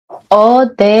O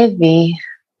Devi,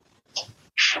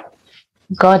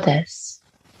 goddess,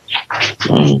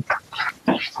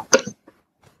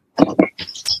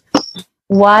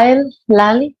 while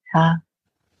Lalita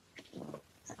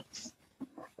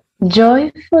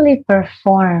joyfully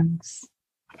performs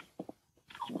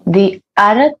the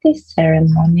Arati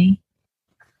ceremony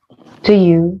to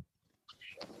you,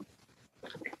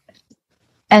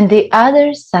 and the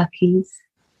other Sakis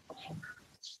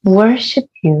worship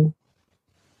you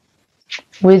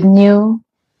with new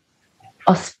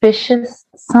auspicious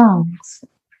songs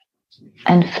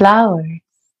and flowers.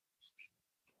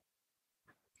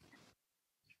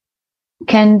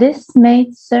 Can this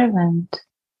maid servant,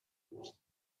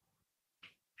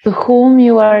 to whom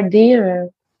you are dearer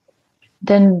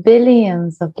than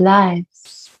billions of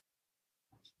lives,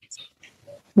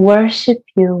 worship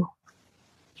you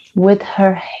with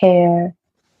her hair?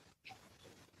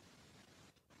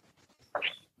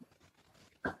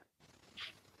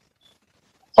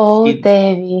 O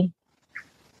Devi,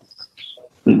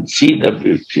 see the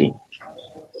beauty.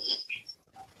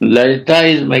 Lalita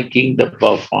is making the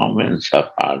performance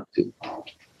of Arti.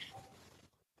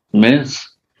 Means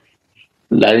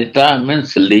Lalita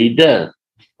means leader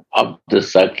of the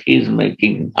Sakhis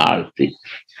making Arti.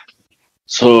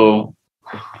 So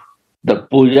the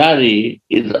Pujari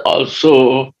is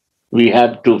also, we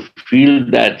have to feel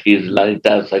that he is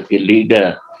Lalita Sakhi,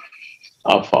 leader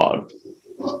of all,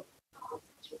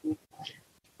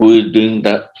 who is doing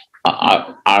the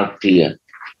Arti.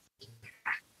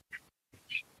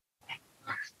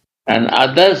 And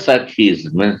other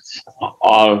Sakhis means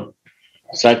all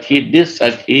Sakhi, this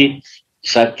Sakhi,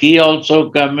 Sakhi also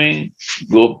coming,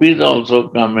 Gopi is also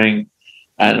coming,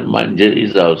 and Manjari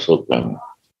is also coming.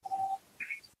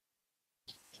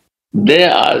 They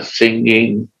are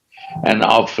singing and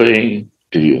offering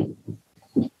to you.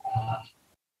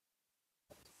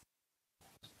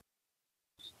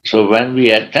 So when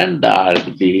we attend the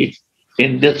Arati,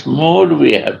 in this mode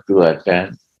we have to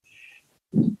attend.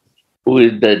 Who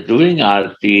is the doing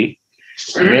Arati?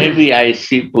 Maybe I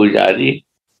see Pujari,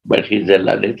 but he's a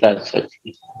Lalita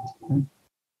Sakhi.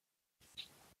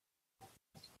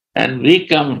 And we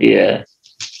come here,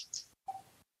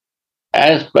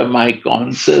 as per my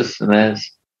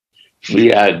consciousness,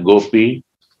 we are Gopi.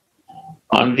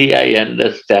 Only I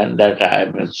understand that I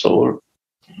am a soul.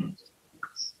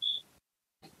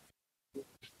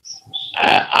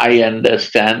 I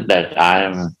understand that I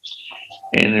am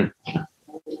in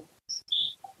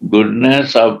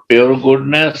goodness or pure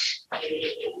goodness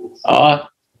or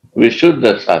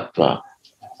Vishuddha Sattva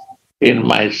in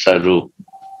my Sarup.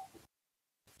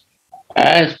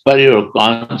 As per your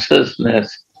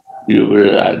consciousness, you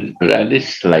will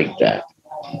relish like that.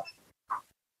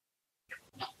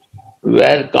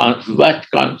 What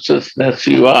consciousness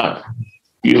you are,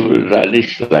 you will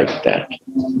relish like that.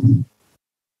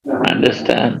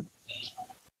 Understand?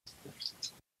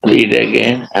 Read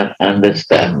again and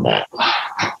understand that.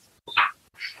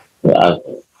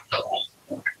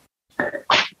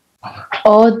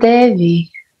 O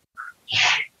Devi,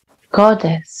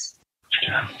 goddess,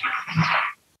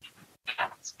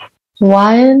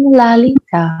 while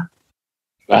Lalita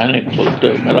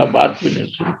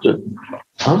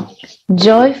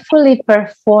joyfully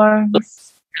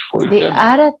performs the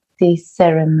Arati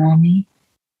ceremony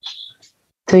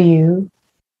to you,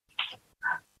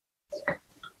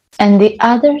 and the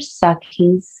other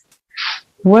Sakhis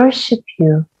worship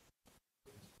you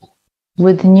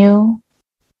with new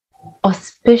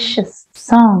auspicious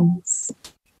songs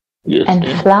and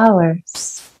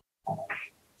flowers.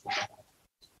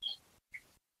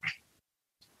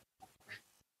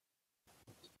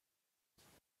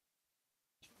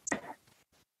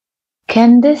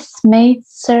 Can this maid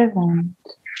servant,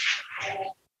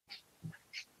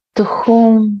 to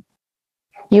whom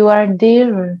you are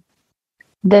dearer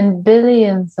than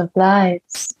billions of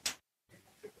lives,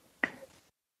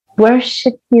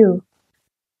 worship you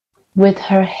with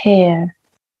her hair?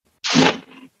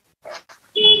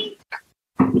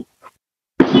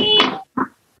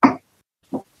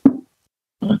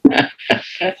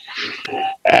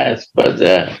 As per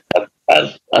the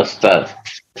Astas,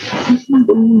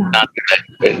 not like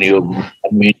when you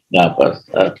meet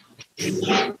Napasta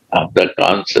of the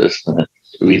consciousness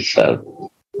we serve.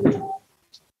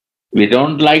 We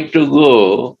don't like to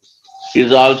go,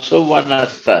 is also one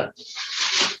Asta.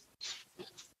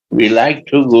 We like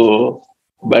to go,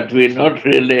 but we not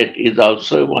relate, is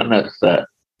also one Asta.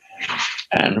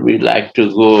 And we like to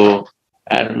go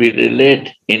and we relate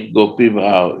in Gopi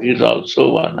Bhav, is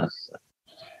also one Asta.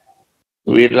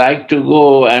 We like to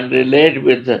go and relate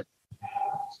with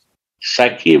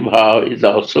Sakhi Bhav, is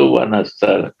also one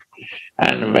Asta.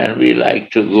 And when we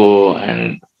like to go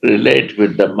and relate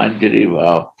with the Manjari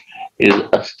Bhav, is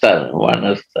Astar, one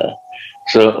Astar.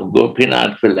 So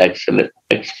Gopinath will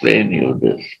explain you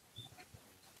this.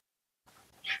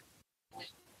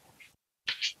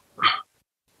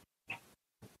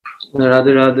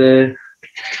 Radhe Radhe.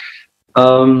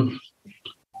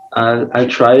 I'll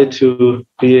try to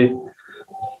be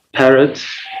parrot,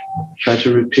 try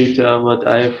to repeat what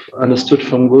I've understood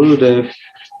from Gurudev.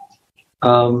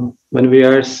 When we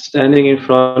are standing in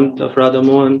front of Radha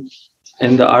Mohan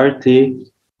in the Aarti,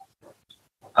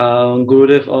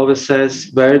 Gurudev always says,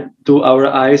 where do our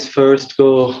eyes first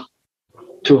go?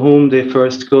 To whom they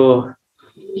first go?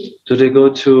 Do they go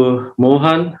to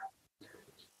Mohan?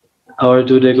 Or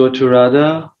do they go to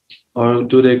Radha? Or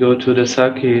do they go to the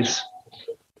Sakhis?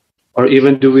 Or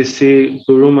even do we see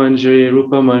Guru Manjari,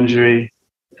 Rupa Manjari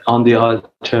on the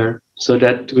altar? So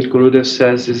that what Gurudev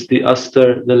says is the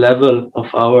astar, the level of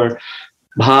our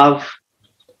bhav,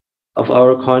 of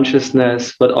our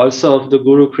consciousness, but also of the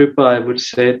Guru Kripa, I would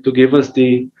say, to give us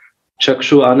the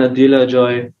Chakshu Anadila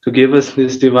joy, to give us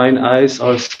these divine eyes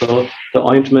also, the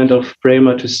ointment of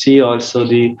prema, to see also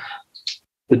the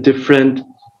different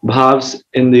bhavs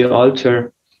in the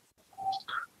altar.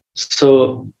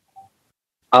 So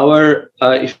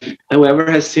if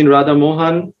whoever has seen Radha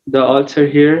Mohan, the altar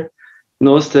here,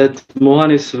 knows that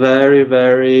Mohan is very,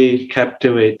 very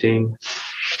captivating.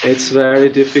 It's very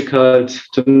difficult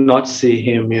to not see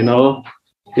him, you know.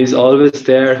 He's always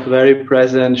there, very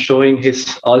present, showing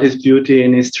all his beauty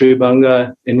in his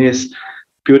Tribhanga, in his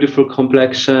beautiful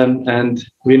complexion, and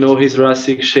we know he's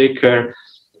Rasik Shaker.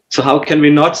 So how can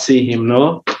we not see him,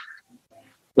 no?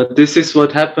 But this is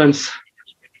what happens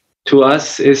to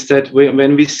us, is that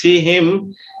when we see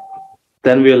him,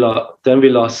 then we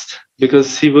lost,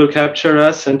 because he will capture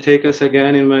us and take us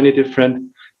again in many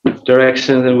different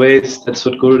directions and ways. That's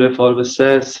what Gurudev always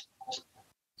says.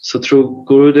 So through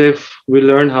Gurudev, we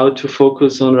learn how to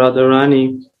focus on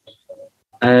Radharani.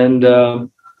 And a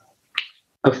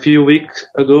few weeks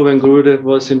ago, when Gurudev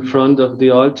was in front of the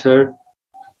altar,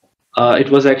 it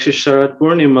was actually Sharad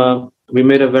Purnima. We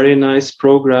made a very nice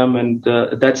program, and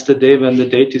that's the day when the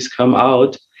deities come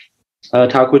out.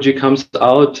 Thakurji comes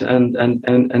out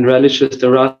and relishes the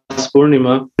Ras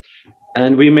Purnima,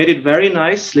 and we made it very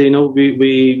nicely. You know,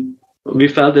 we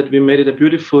felt that we made it a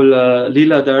beautiful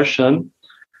Leela Darshan,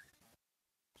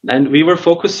 and we were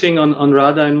focusing on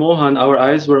Radha and Mohan. Our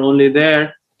eyes were only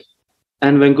there,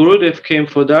 and when Gurudev came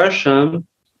for darshan,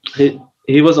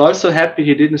 he was also happy.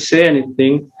 He didn't say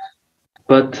anything.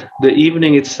 But the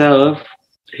evening itself,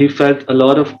 he felt a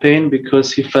lot of pain,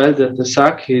 because he felt that the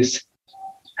Sakhis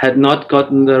had not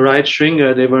gotten the right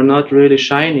shringa. They were not really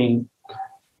shining.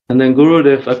 And then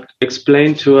Gurudev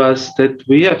explained to us that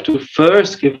we have to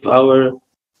first give our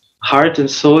heart and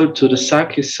soul to the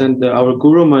Sakhis and our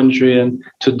Guru Manjari, and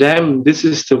to them, this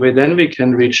is the way, then we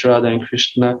can reach Radha and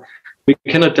Krishna. We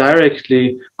cannot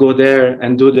directly go there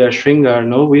and do their shringar.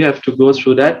 No, we have to go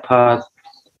through that path.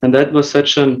 And that was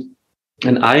such an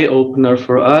eye-opener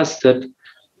for us, that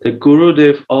the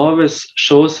Gurudev always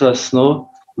shows us,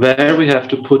 no, where we have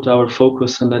to put our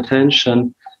focus and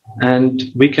attention.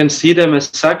 And we can see them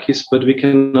as Sakhis, but we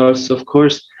can also, of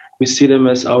course, we see them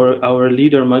as our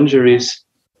leader Manjaris,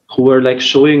 who are like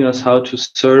showing us how to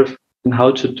serve and how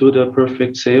to do the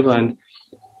perfect seva. And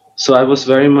so I was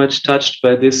very much touched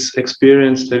by this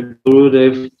experience that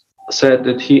Gurudev said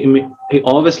that he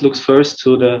always looks first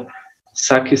to the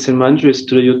Sakhis and Manjaris,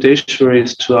 to the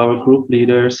Yudeshwaris, to our group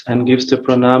leaders, and gives the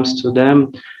pranams to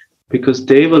them, because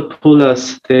they will pull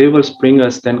us, they will bring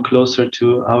us then closer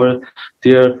to our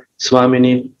dear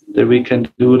Swamini, that we can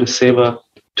do the seva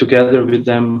together with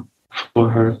them for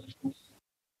her.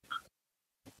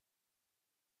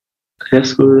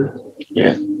 Yes, Guru?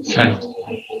 Yes,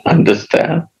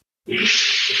 understand.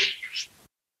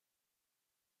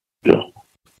 Go.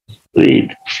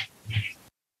 Read.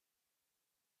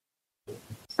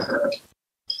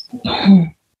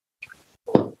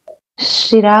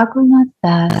 Shri Raghunath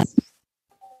Das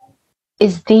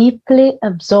is deeply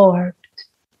absorbed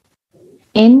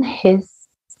in his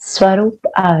Swarup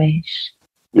Avesh.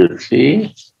 You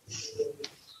see,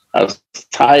 a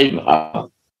Sthai,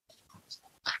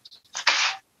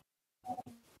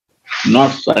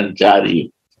 not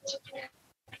Sanchari.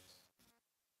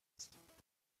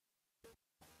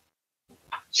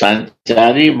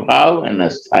 Sanchari Bhav and a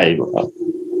Sthai Bhav.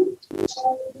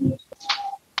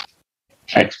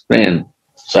 Explain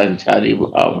Sanchari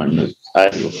Bhav and a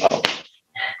Sthai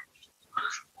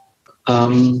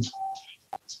Bhav.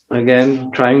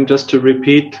 Again, trying just to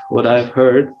repeat what I've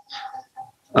heard.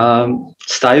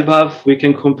 Sthai Bhav we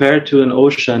can compare to an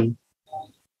ocean.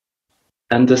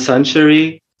 And the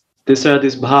Sanchari, these are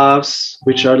these bhavs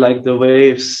which are like the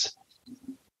waves.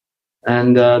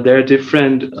 And there are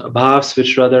different bhavs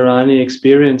which Radharani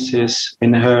experiences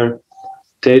in her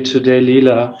day-to-day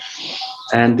lila.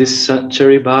 And these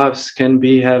Sanchari bhavs can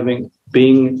be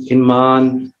being in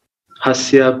man,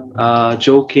 hasya,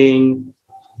 joking,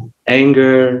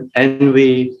 anger,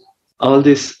 envy. All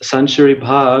these Sanchari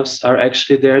bhavs are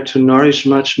actually there to nourish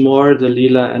much more the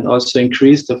lila and also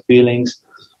increase the feelings.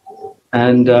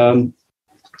 And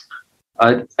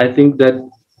I think that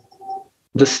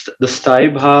the sthai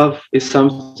bhav is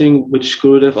something which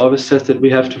Gurudev always says that we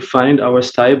have to find our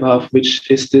sthai bhav, which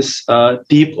is this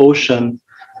deep ocean.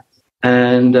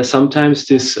 And sometimes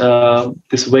these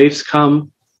waves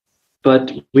come,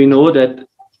 but we know that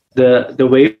the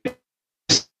waves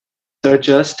are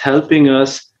just helping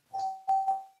us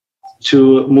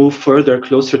to move further,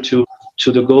 closer to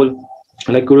the goal.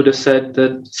 Like Gurudev said,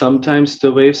 that sometimes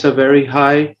the waves are very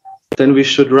high, then we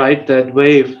should ride that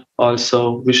wave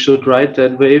also. We should ride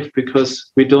that wave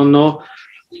because we don't know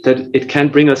that it can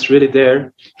bring us really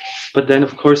there. But then,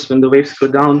 of course, when the waves go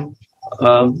down,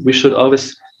 we should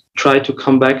always try to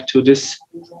come back to this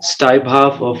sthai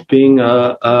bhav of being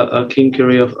a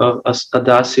kinkari, of a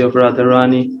dasi of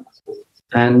Radharani.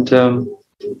 And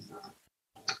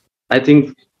I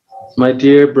think my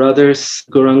dear brothers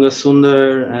Gauranga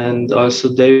Sundar and also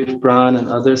Dev Pran and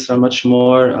others are much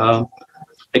more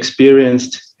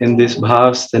experienced in these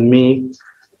bhavs than me,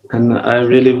 and I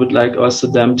really would like also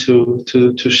them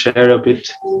to share a bit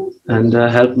and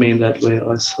help me in that way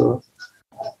also.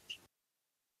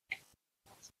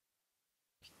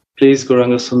 Please,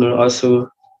 Gauranga Sundar, also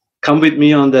come with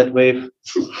me on that wave.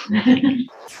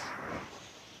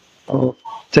 Oh,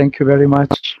 thank you very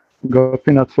much,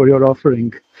 Gopinath, for your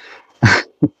offering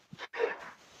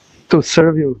to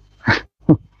serve you.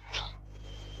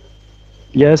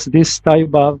 Yes, this sthai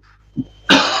bhav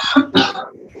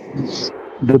is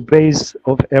the base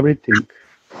of everything.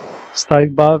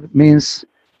 Sthai bhav means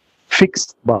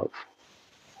fixed bhav.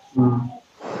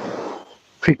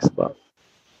 Fixed bhav.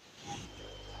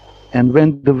 And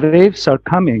when the waves are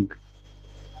coming,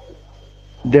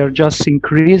 they're just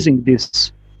increasing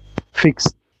this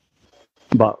fixed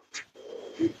bhav.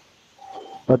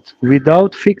 But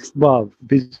without fixed bhav,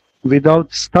 without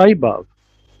sthai bhav,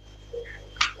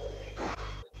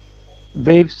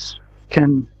 waves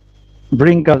can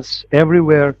bring us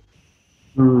everywhere.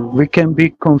 We can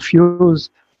be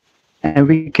confused and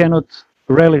we cannot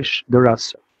relish the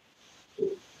rasa.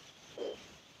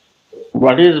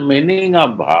 What is meaning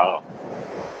of bhav?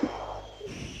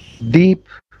 Deep,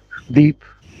 deep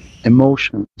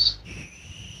emotions,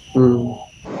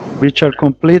 which are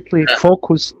completely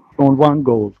focused on one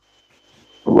goal.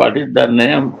 What is the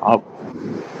name of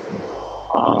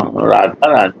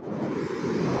Radharani?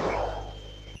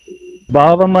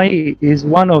 Bhavamai is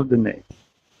one of the names.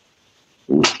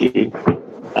 Okay.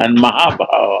 And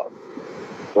Mahabhava,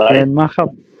 right? And Maha,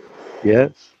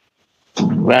 yes.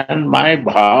 When my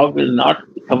bhav will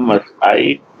not become a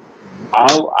sight,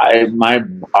 how my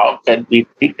bhav can be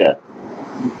thicker?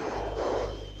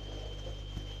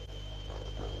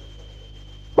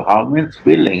 Bhav means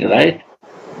feeling, right?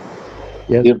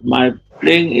 Yes. If my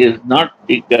feeling is not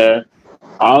thicker,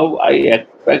 how I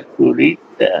expect to reach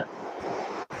there?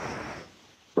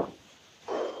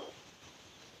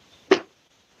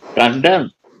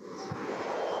 Condense.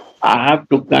 I have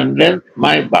to condense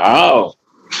my bhav,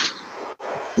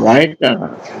 right?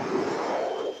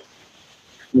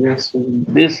 Yes.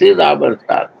 This is our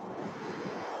sadhana.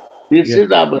 This Yes.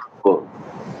 is our goal.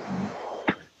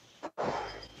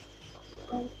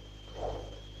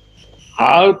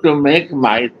 How to make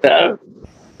myself,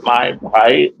 my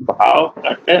bhav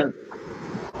condense.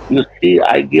 You see,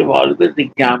 I give always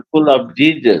example of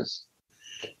Jesus.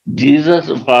 Jesus'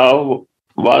 bhav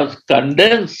was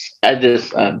condensed as a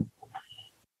sun.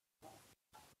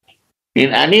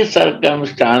 In any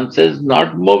circumstances,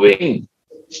 not moving.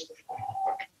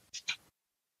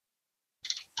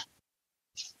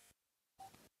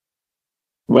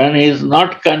 When he is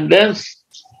not condensed,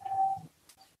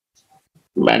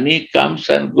 when he comes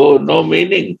and goes, no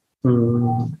meaning.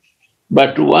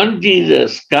 But once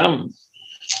Jesus comes,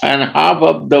 and half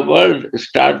of the world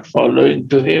start following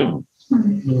to him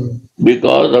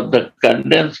because of the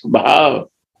condensed bhav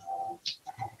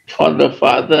for the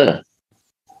Father.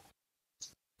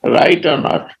 Right or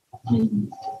not?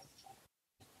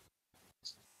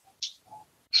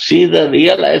 See the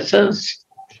real essence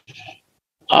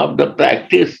of the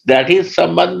practice, that is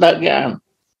sambandha gyan.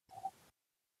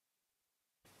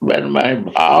 When my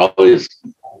bhav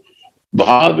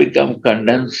become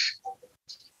condensed,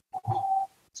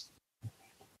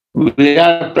 We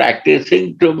are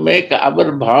practicing to make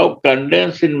our bhav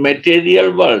condense in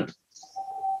material world.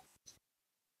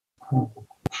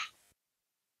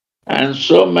 And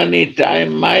so many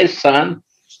times my son,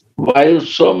 while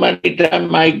so many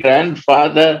times my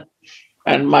grandfather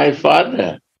and my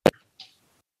father.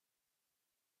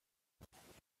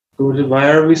 Why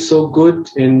are we so good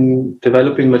in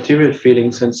developing material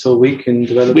feelings and so weak in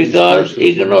developing Because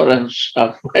spiritual feelings? ignorance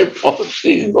of my false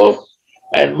ego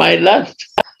and my lust.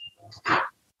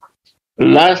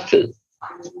 Lust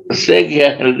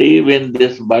say live in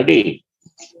this body,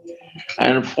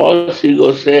 and false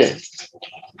ego says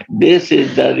this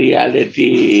is the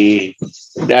reality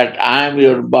that I am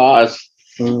your boss.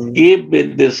 Keep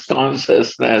with this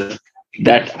consciousness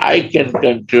that I can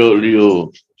control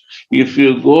you. If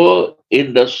you go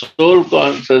in the soul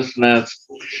consciousness,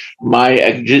 my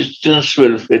existence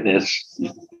will finish.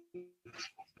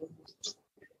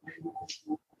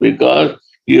 Because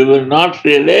you will not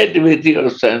relate with your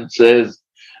senses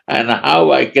and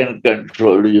how I can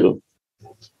control you.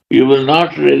 You will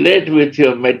not relate with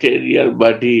your material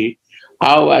body,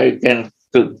 how I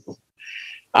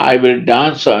will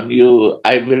dance on you,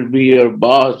 I will be your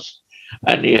boss,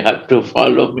 and you have to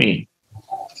follow me.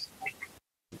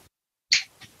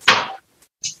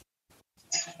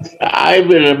 I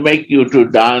will make you to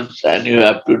dance and you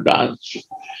have to dance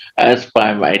as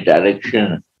by my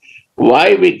direction.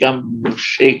 Why become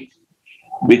sick?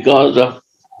 Because of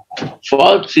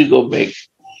false ego makes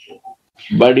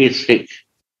body sick.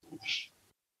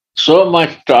 So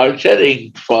much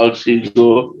torturing false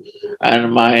ego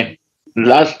and my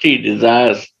lusty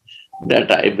desires that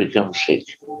I become sick.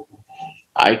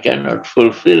 I cannot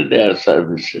fulfill their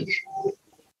services.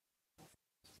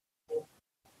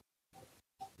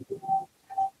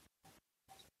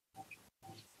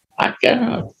 I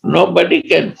cannot. Nobody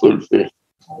can fulfill.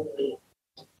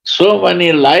 So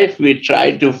many life we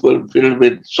try to fulfill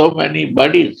with so many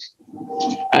bodies.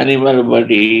 Animal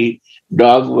body,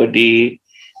 dog body,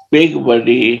 pig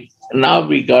body. Now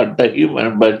we got the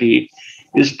human body.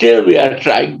 Still we are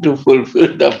trying to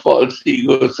fulfill the false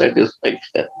ego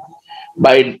satisfaction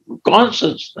by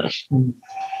consciousness,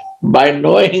 by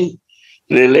knowing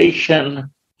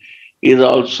relation is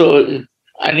also,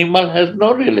 animal has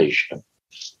no relation.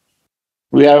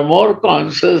 We are more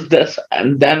conscious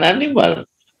than animal.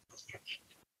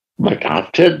 But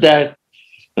after that,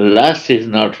 lust is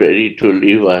not ready to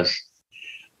leave us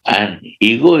and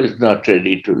ego is not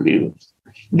ready to leave.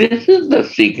 This is the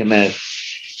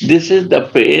sickness. This is the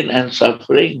pain and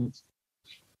suffering.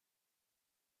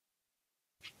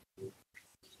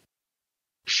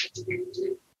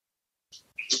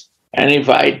 And if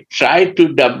I try to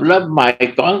develop my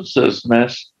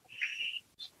consciousness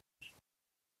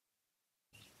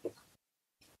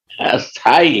as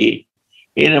high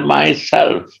in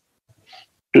myself,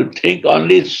 to think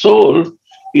only soul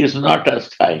is not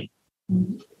as high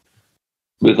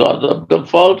because of the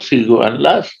false ego and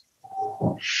lust.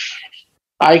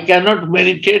 I cannot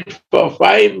meditate for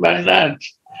 5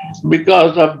 minutes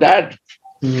because of that.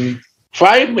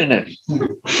 5 minutes.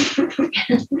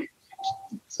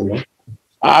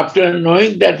 After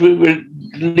knowing that we will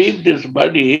leave this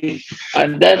body,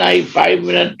 and then I 5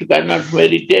 minutes cannot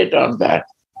meditate on that.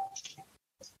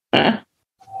 Huh?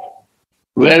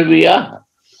 Where we are.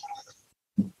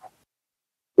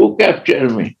 Who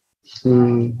captured me?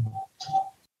 And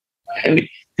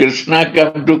Krishna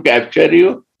come to capture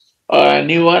you or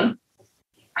anyone?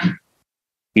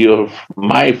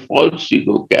 My false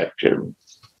ego captured me.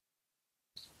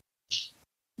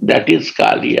 That is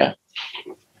Kaliya.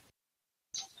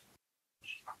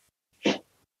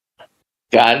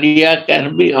 Kaliya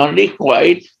can be only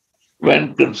quiet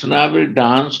when Krishna will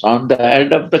dance on the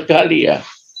head of the Kaliya.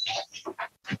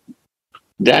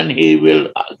 Then he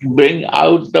will bring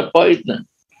out the poison.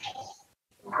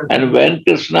 And when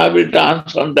Krishna will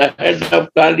dance on the head of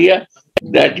Kaliya,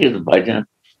 that is bhajan.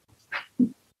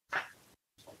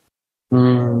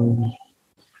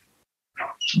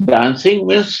 Dancing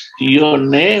means your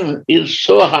name is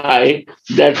so high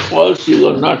that false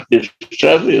ego will not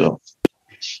disturb you.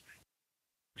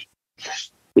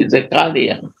 It's a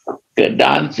Kaliya.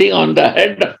 Dancing on the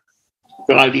head of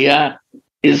Kaliya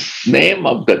is name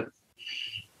of the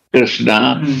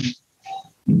Krishna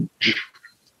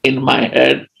in my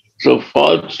head. So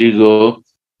false ego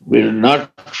will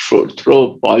not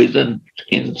throw poison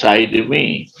inside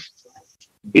me.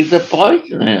 It's a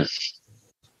poisonous.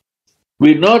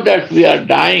 We know that we are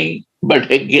dying,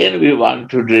 but again we want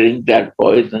to drink that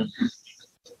poison.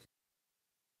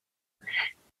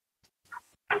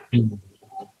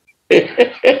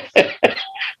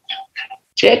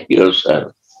 Check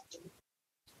yourself.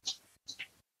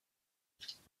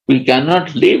 We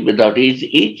cannot live without it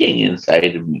eating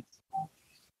inside me.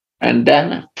 And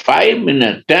then 5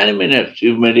 minutes, 10 minutes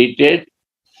you meditate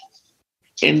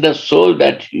in the soul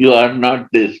that you are not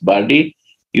this body,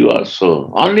 you are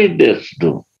soul. Only this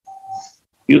do.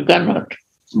 You cannot,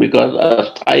 because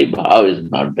asthai bhav is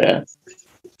not there.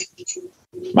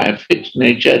 My fixed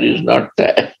nature is not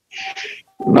there,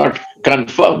 not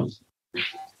confirmed.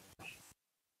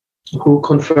 Who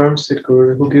confirms it,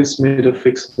 Guru? Who gives me the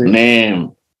fixed name?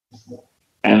 Name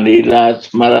and Lila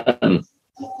Smaran,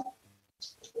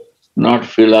 not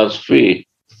philosophy.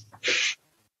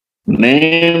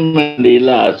 Name and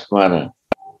Lila Smaran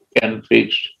can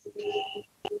fix.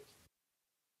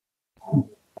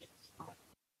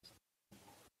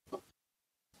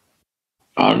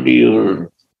 How do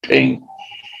you think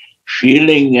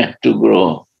feeling has to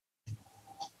grow?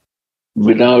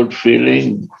 Without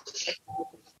feeling,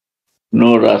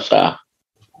 no rasa.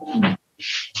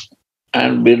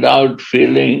 And without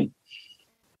feeling,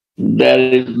 there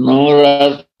is no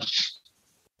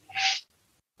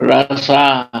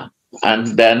rasa. And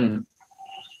then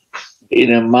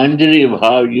in a manjari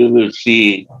bhav you will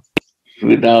see,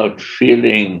 without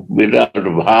feeling, without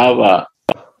bhava,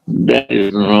 there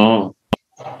is no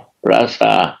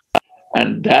rasa.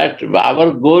 And that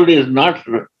our goal is not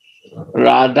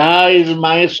Radha is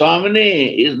my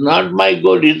Swamini, is not my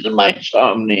goal, is my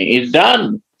Swamini, is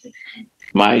done.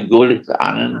 My goal is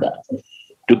Ananda.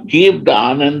 To keep the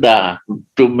Ananda,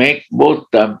 to make both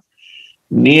them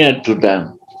near to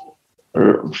them,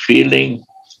 feeling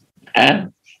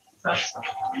and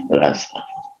rasa.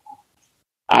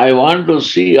 I want to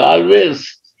see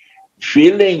always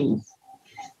feeling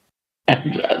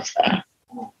and rasa.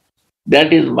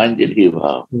 That is Manjari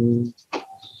Bhav.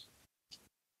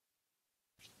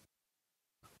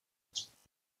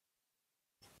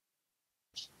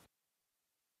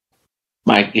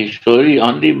 My Kishori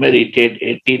only meditate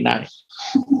 89.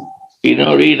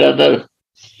 Read other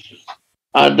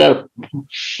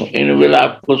in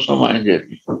Vilapa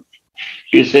Kusumanjali.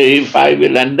 She says, if I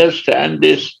will understand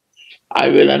this,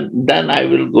 then I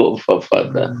will go for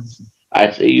further. I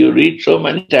say, you read so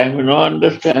many times, you don't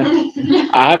understand.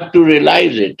 I have to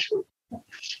realize it.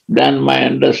 Then my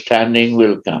understanding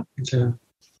will come. Yeah.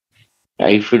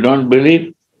 If you don't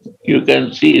believe, you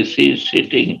can see she's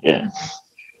sitting here.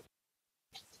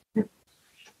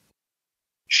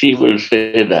 She will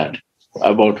say that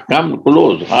about come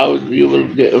close, how you will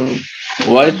get,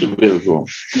 voice will go.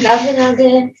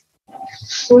 Radha,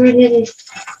 Gurudev is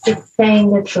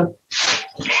saying the truth.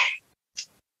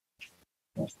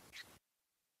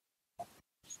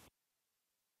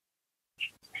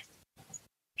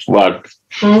 What?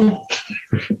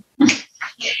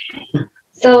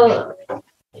 So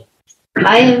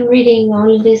I am reading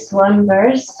only this one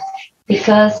verse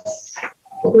because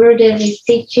Gurudev is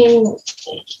teaching.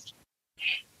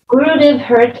 Gurudev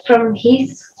heard from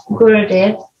his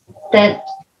Gurudev that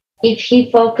if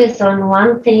he focuses on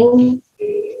one thing,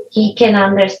 he can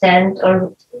understand,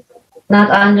 or not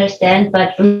understand,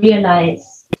 but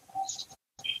realize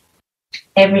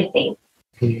everything.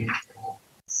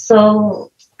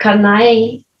 So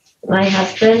Kanai, my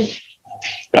husband,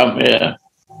 Come here.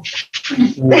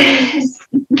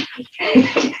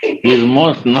 He's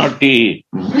most naughty,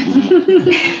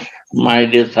 my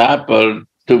disciple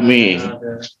to me.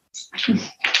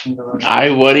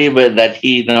 I worry that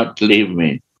he not leave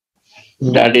me.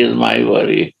 That is my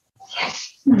worry.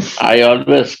 I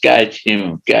always catch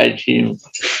him,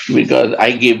 because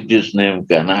I give this name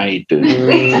Kanai to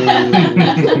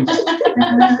him.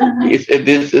 He said,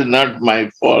 this is not my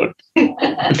fault.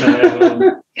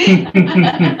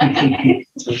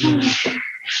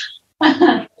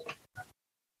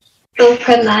 So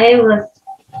Kanai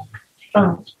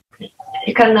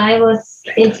was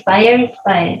inspired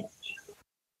by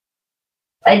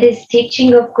this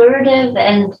teaching of Gurudev,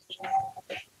 and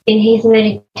in his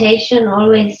meditation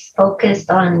always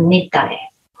focused on Nitai.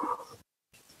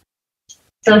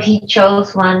 So he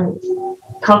chose one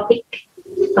topic,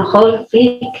 the whole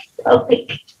week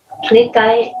topic,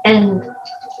 Nitai, and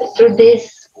through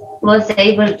this was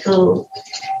able to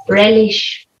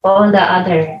relish all the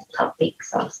other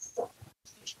topics also.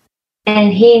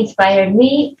 And he inspired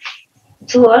me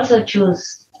to also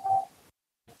choose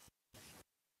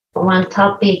one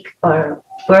topic or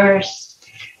verse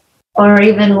or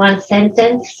even one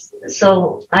sentence.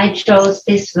 So I chose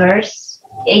this verse,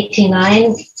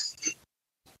 89,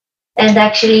 and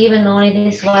actually even only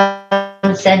this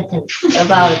one sentence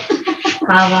about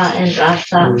Bhava and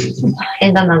Rasa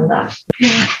and Ananda.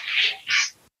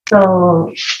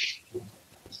 So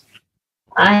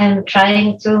I am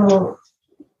trying to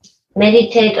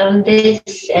meditate on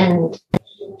this and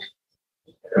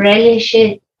relish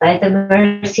it by the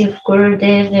mercy of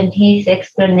Gurudev and his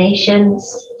explanations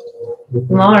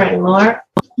more and more.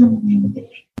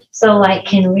 So I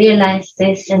can realize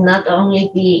this and not only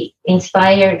be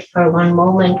inspired for one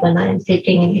moment when I'm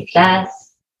sitting in the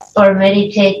class or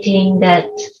meditating that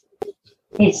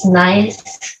it's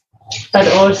nice, but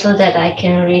also that I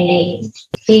can really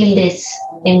feel this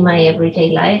in my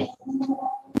everyday life.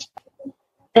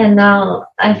 And now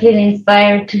I feel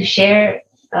inspired to share.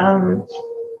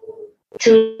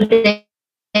 2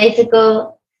 days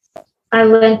ago, I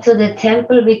went to the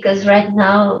temple because right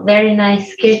now very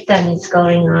nice kirtan is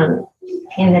going on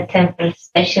in the temple.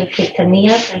 Special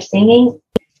kirtaniyas are singing,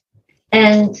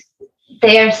 and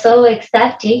they are so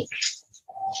ecstatic.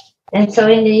 And so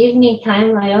in the evening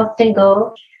time, I often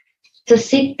go to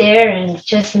sit there and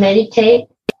just meditate.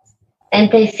 And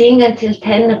they sing until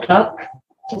 10 o'clock.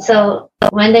 So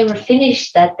when they were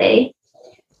finished that day,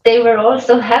 they were all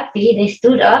so happy. They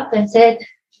stood up and said,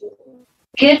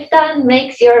 "Kirtan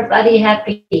makes your body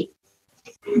happy."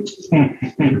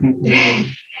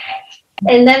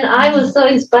 And then I was so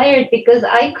inspired because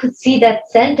I could see that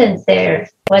sentence there,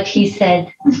 what he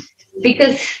said.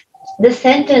 Because the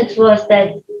sentence was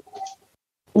that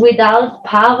without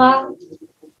bhava,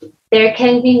 there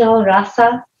can be no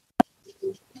rasa.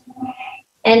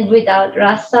 And without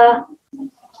rasa,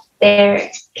 there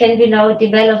can be no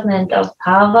development of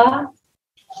bhava.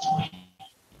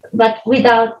 But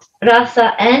without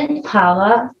rasa and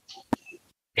bhava,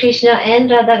 Krishna and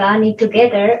Radharani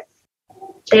together,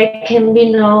 there can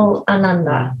be no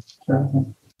ananda.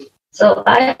 So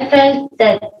I felt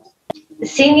that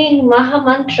singing Maha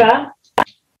Mantra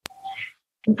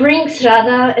brings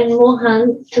Radha and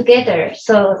Mohan together.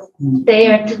 So they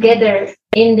are together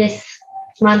in this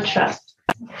mantra.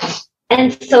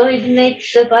 And so it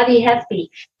makes the body happy.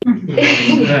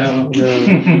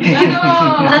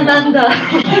 Ananda.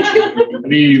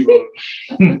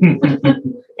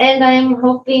 And I am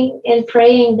hoping and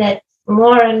praying that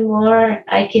more and more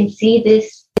I can see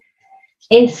this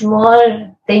in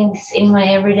small things in my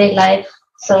everyday life,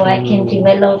 so I can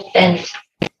develop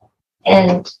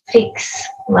and fix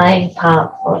my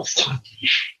path also.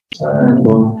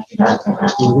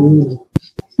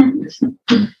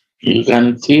 You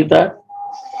can see that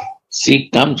she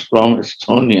comes from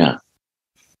Estonia.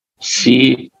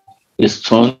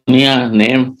 Estonia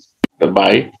named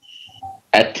by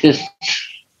atheist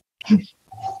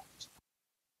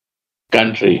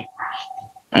country,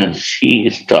 and she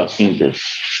is talking this.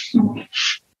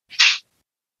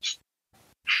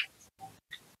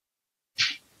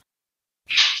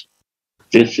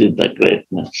 This is the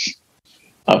greatness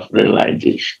of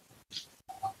realization.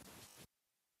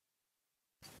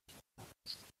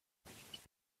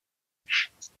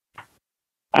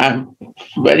 I'm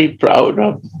very proud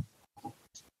of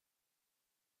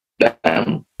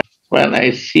them. When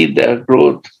I see their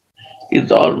growth,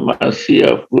 it's all mercy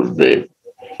of Gurudev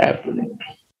happening.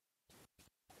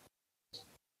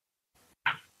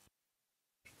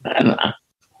 And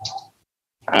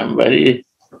I'm very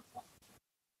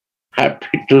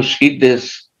happy to see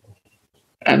this.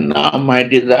 And now my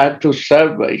desire to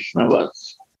serve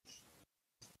Vaishnavas.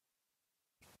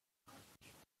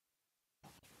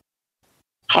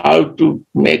 How to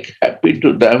make happy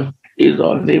to them is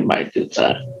only my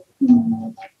desire.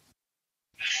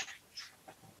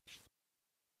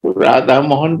 Radha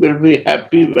Mohan will be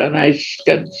happy when I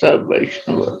can serve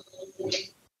Vaishnava.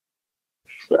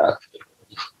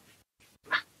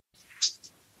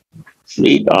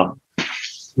 We don't.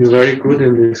 You're very good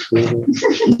in this.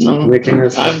 No, Making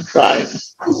us. I'm trying.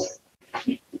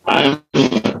 I'm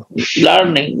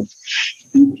learning.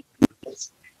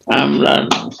 I'm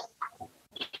learning.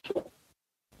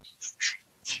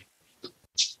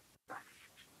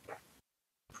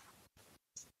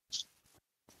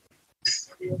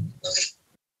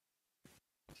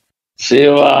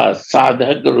 Seva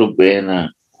sadhak rupena,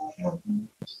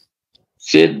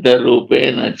 siddha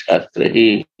rupena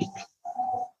chatrahi.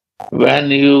 When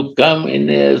you come in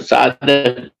a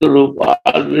sadhak group,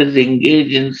 always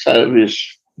engage in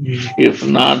service. If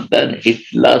not, then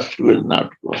its lust will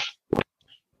not go.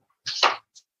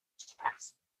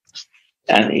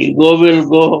 And ego will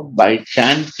go by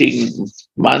chanting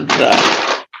mantra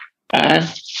and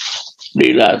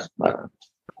Leela Smaran.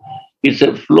 It's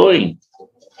a flowing.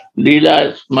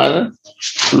 Leela Smaran,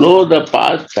 flow the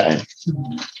pastime.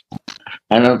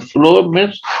 And a flow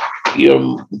means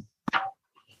your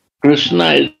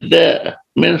Krishna is there,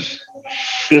 means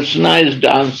Krishna is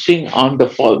dancing on the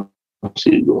false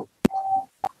ego.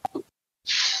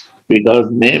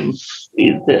 Because name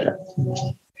is there.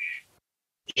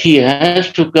 He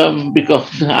has to come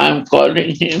because I'm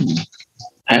calling him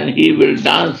and he will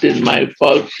dance in my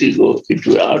false ego, it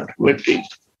will automatically,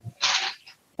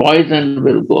 poison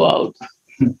will go out.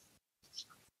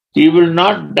 He will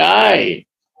not die.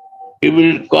 He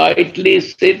will quietly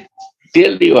sit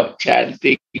till you are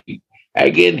chanting.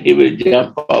 Again he will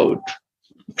jump out.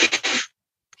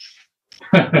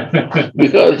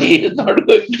 Because he is not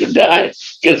going to die.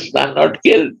 Krishna not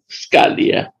killed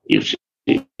Scalia, you see.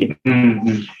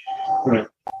 Right.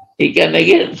 He can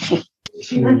again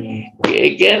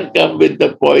come with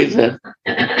the poison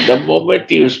the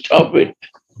moment you stop it.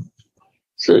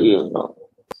 So you know.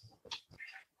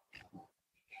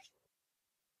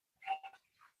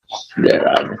 There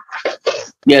are.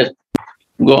 Yes,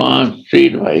 go on,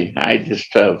 read why I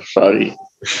disturb, sorry.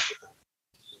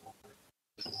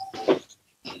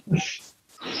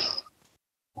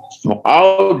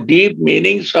 How deep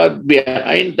meanings are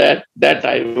behind that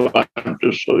I want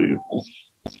to show you.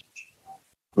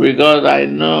 Because I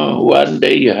know one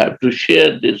day you have to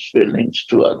share these feelings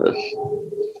to others.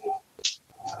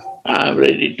 I'm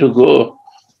ready to go,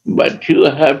 but you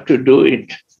have to do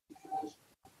it.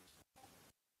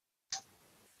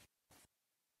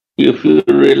 If you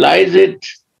realize it,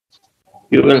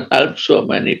 you will help so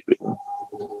many people.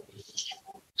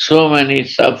 So many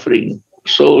suffering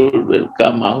souls will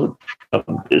come out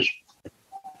from this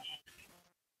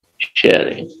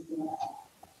sharing.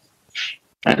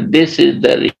 And this is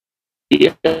the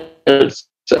real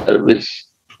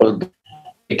service for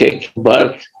taking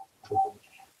birth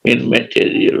in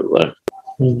material world.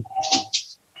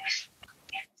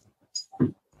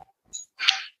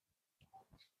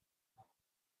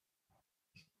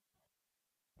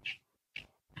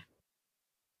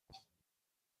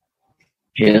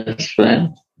 Yes,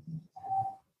 friend.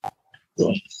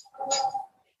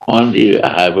 Only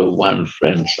I have one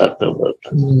friend, Satyavata.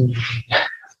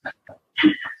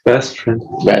 Best friend.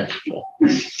 Best friend.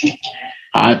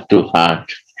 Heart to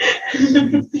heart.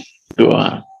 Go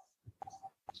on.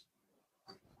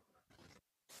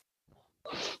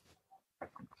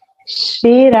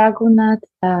 Sri Raghunath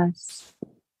Das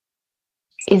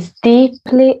is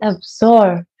deeply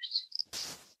absorbed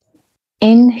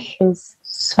in his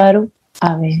Swarup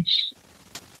Avesh.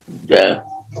 Yeah.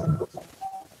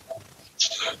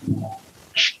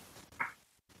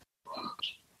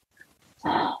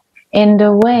 In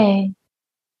the way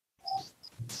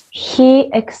he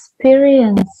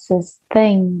experiences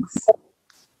things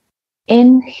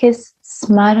in his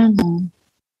smarana,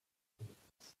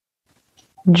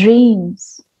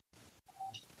 dreams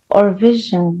or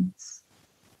visions,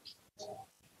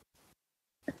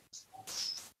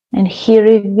 and he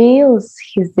reveals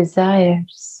his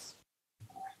desires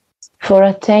for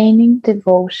attaining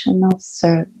devotional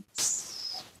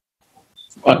service.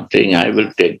 One thing I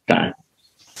will take time.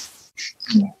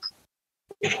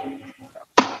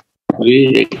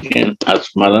 We again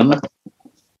Asmarana.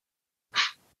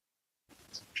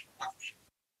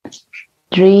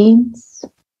 Dreams.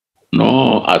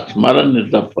 No, Asmaran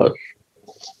is the first.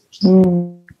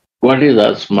 Mm. What is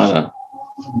Asmaran?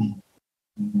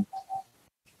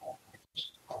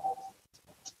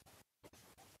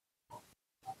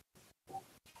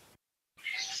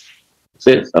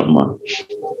 Say someone.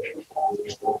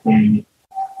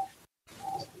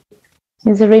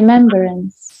 Is a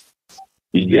remembrance.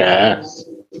 Yes.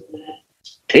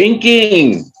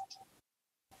 Thinking.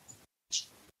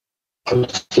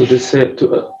 So they say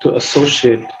to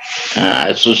associate.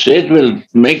 Associate will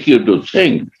make you to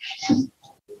think.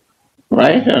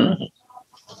 Right?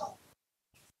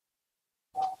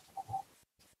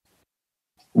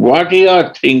 What you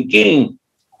are thinking?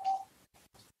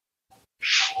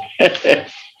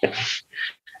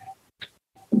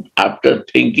 After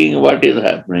thinking, what is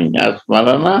happening?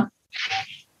 Asmarana?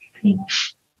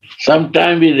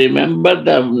 Sometimes we remember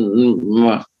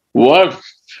the words,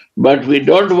 but we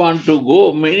don't want to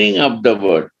go meaning of the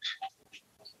word.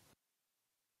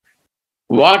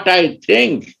 What I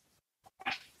think,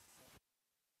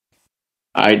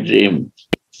 I dream.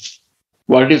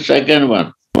 What is second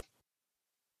one?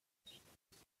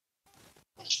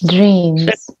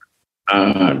 Dreams.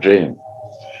 Dream.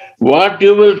 What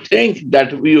you will think,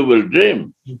 that you will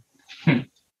dream.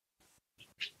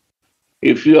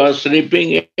 If you are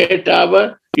sleeping 8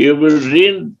 hours, you will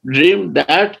dream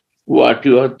that what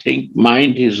your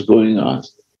mind is going on.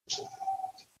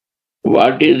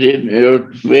 What is in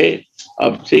your way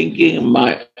of thinking,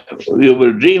 you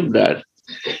will dream that.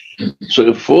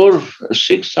 So 4,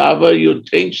 6 hours you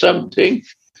think something,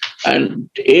 and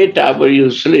 8 hours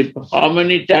you sleep. How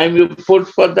many time you put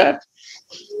for that?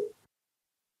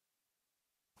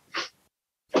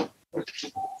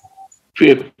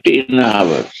 15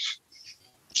 hours.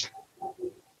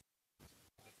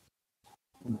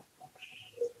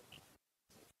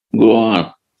 Go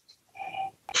on.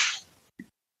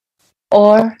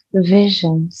 Or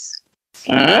visions.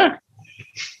 Huh?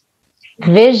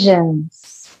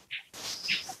 Visions.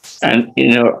 And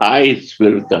in your eyes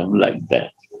will come like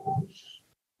that.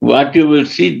 What you will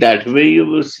see, that way you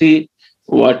will see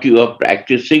what you are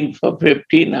practicing for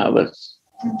 15 hours.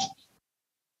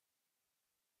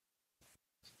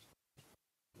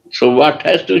 So what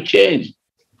has to change?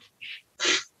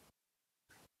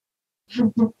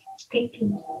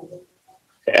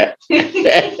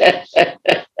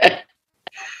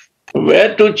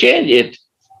 Where to change it?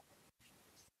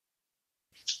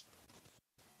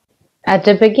 At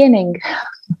the beginning.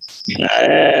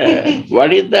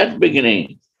 What is that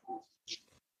beginning?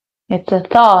 It's a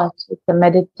thought, it's a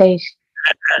meditation.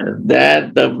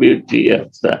 That's the beauty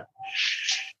of the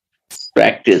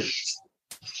practice.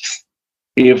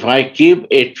 If I keep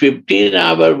a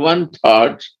 15-hour one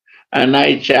thought and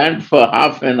I chant for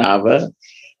half an hour,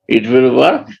 it will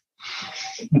work?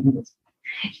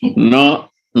 No,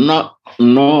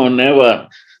 never.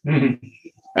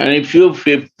 And if you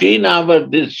 15 hours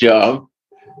this job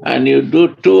and you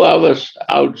do 2 hours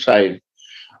outside,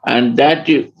 and that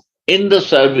you in the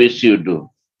service you do,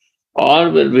 all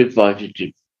will be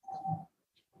positive.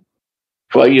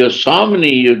 For your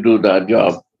somni, you do the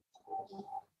job.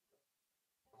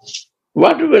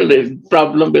 What will the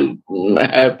problem will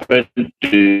happen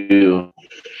to you?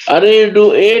 Or you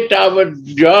do 8-hour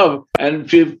job and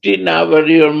 15 hour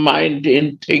your mind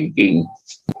in thinking.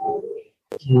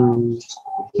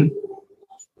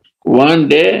 One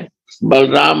day,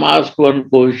 Balram asked one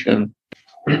question.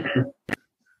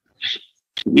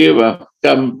 Give up,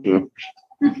 come to.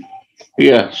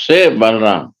 Yeah, say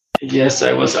Balram. Yes,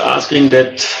 I was asking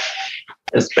that,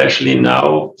 especially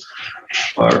now,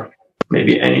 or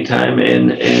maybe anytime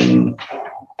in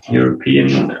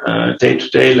European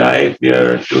day-to-day life, we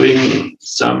are doing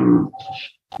some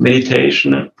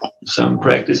meditation, some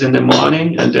practice in the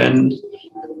morning, and then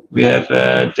we have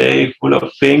a day full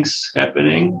of things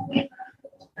happening,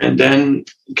 and then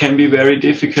it can be very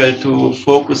difficult to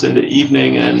focus in the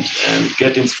evening and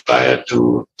get inspired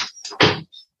to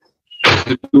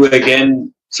do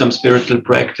again some spiritual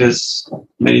practice,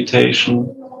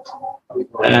 meditation.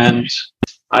 And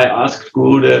I asked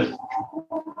Gurudev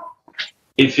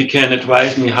if he can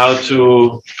advise me how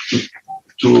to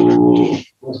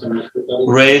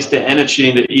raise the energy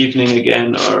in the evening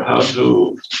again, or how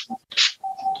to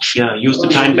use the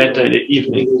time better in the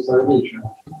evening.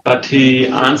 But he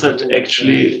answered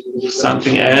actually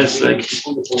something else. Like,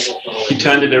 he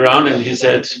turned it around and he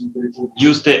said,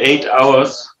 use the 8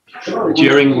 hours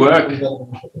during work,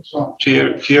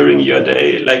 during your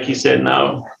day, like he said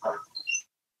now.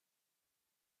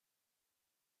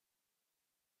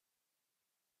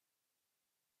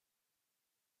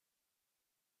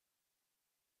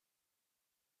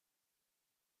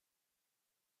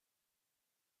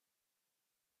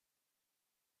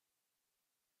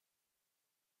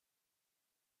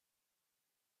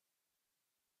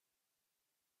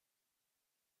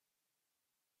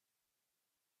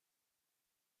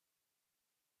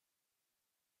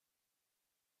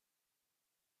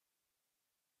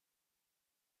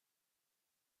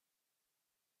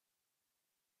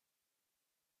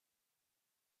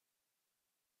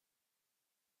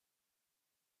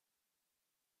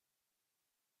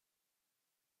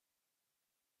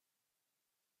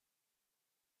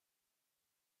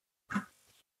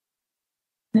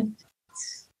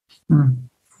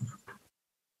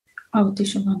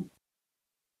 Autishman.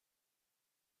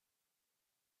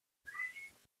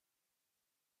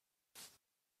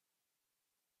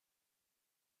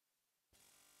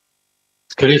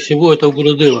 Скорее всего, это у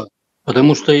Гурудева,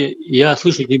 потому что я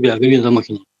слышу тебя, Говинда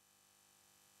Махини.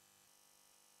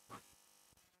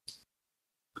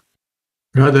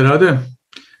 Radha, Radha,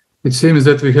 it seems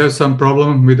that we have some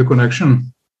problem with the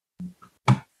connection.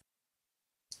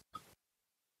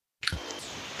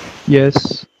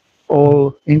 Yes,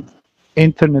 all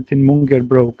internet in Munger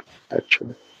broke,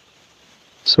 actually.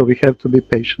 So we have to be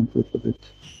patient with it.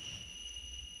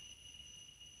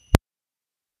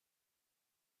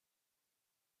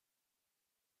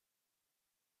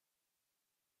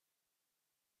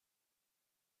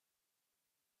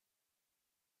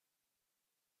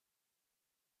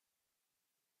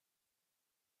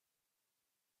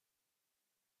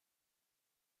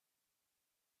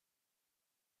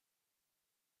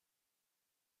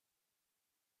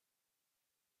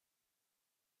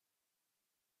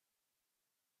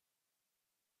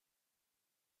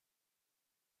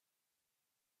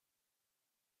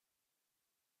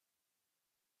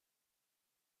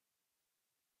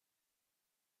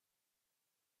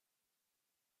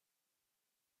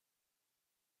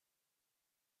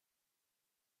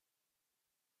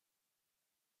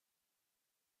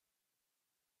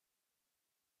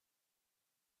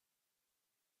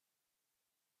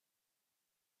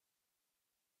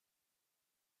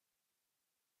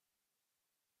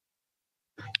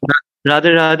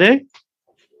 Radhe Radhe,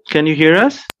 can you hear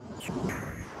us?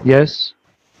 Yes,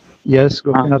 yes,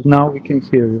 Gopinath, now we can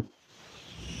hear you.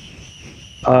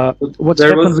 What's There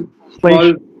happened was with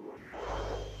translation?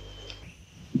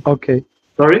 Okay.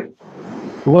 Sorry?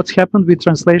 What's happened with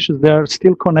translations? They are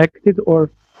still connected, or?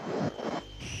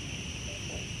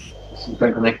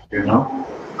 They're connected now.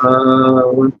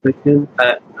 1 second.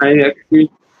 I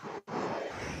actually.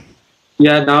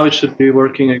 Yeah, now it should be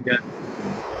working again.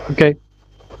 Okay.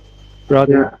 Radhe.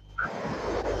 Yeah.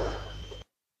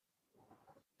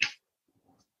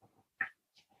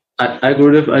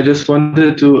 Gurudev, I just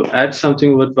wanted to add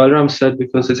something what Balram said,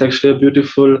 because it's actually a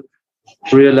beautiful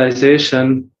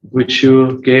realization which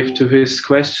you gave to his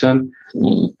question.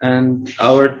 And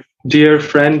our dear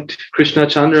friend Krishna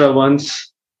Chandra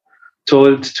once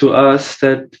told to us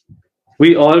that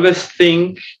we always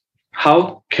think,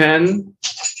 how can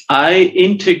I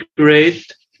integrate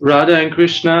Radha and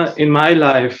Krishna in my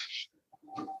life?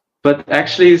 But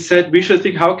actually he said we should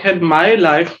think, how can my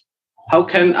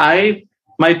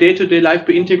day-to-day life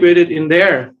be integrated in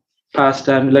their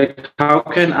pastime? Like, how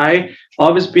can I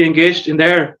always be engaged in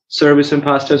their service and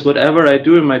pastimes, whatever I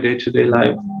do in my day-to-day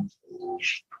life?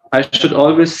 I should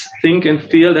always think and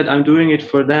feel that I'm doing it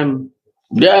for them.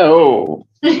 Yeah, oh.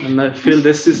 And I feel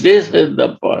this is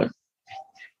the point.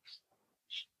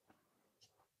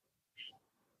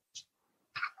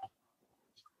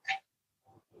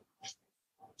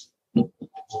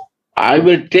 I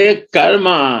will take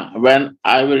karma when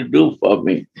I will do for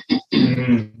me.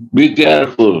 Be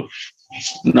careful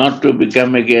not to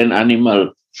become again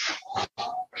animal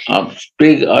of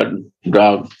pig or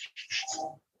dog.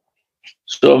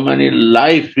 So many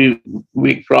life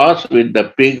we cross with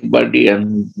the pig body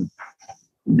and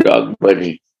dog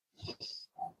body.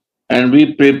 And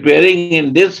we preparing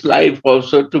in this life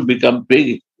also to become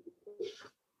pig.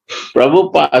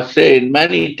 Prabhupada said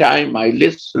many times, I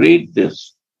read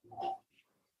this,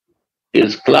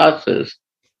 his classes.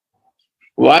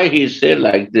 Why he said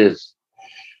like this?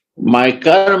 My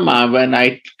karma, when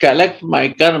I collect my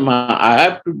karma, I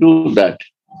have to do that.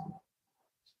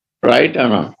 Right or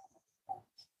not?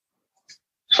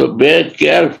 So be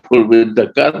careful with the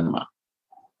karma.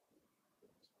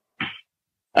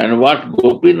 And what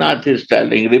Gopinath is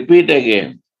telling, repeat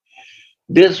again.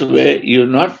 This way, you're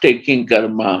not taking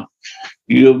karma,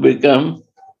 you become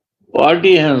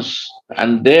audience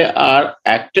and they are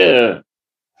actor.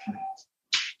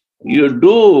 You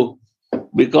do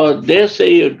because they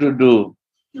say you to do,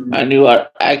 and you are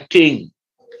acting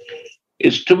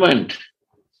instrument,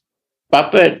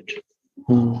 puppet.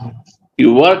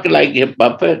 You work like a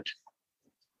puppet.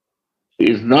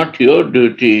 It's not your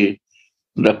duty.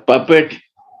 The puppet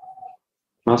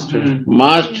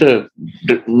master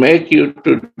to make you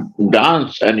to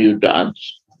dance, and you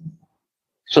dance.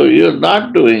 So you're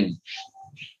not doing,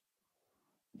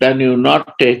 then you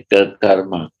not take the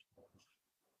karma.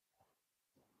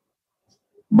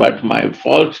 But my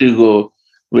false ego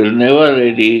will never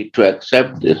ready to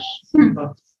accept this.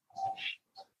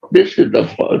 This is the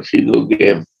false ego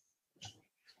game.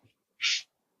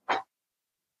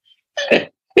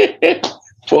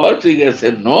 False ego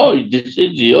said, no, this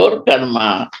is your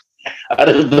karma.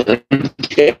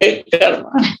 Take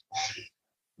karma.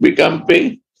 Become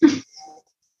pig.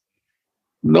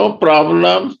 No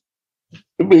problem,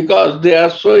 because they are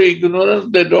so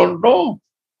ignorant, they don't know.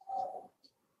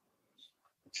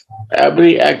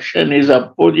 Every action is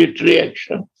opposite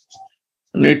reaction.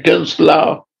 Newton's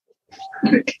law.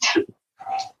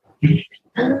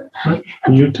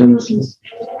 Newton's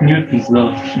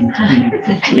law.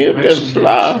 Newton's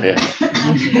law. Yeah.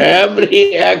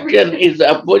 Every action is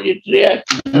opposite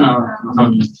reaction.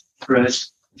 Right.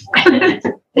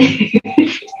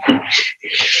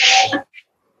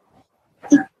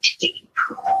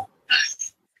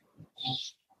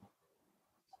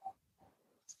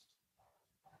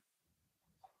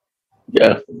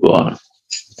 Yeah, go on.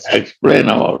 Explain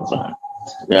about that.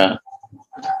 Yeah.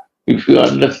 If you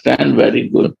understand, very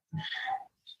good.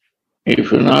 If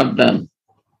you're not, then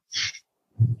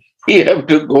you have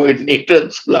to go in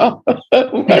Newton's law.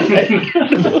 Right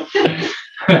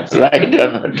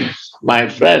or not? My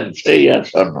friend, say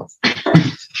yes or no.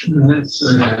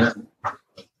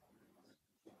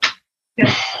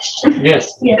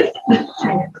 Yes. Yes.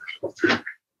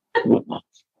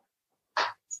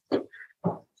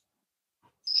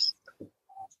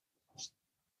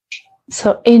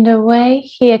 So in a way,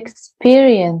 he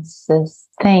experiences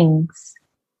things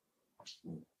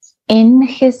in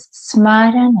his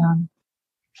smarana,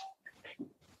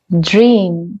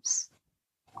 dreams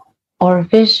or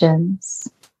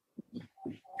visions,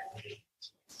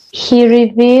 He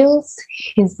reveals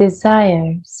his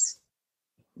desires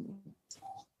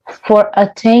for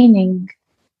attaining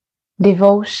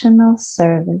devotional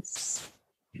service.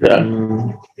 Yeah.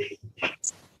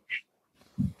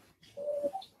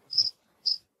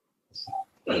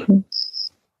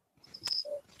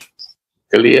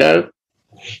 Clear?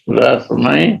 That's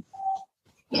my.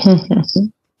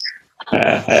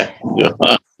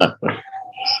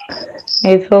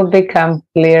 It will become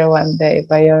clear one day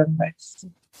by your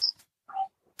mercy.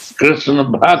 Krishna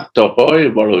Bhakta hoy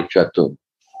bado chatur.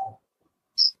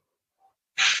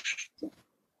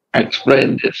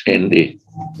 Explain this Hindi.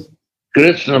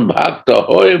 Krishna Bhakta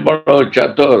hoy bado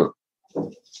chatur.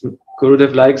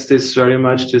 Gurudev likes this very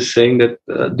much, this saying that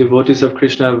devotees of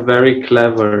Krishna are very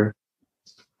clever.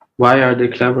 Why are they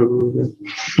clever, Gurudev?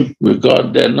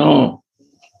 Because they know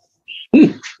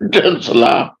Newton's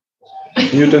law.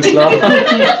 Newton's law.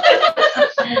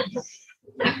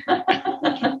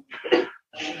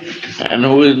 And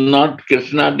who is not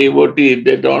Krishna devotee,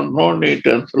 they don't know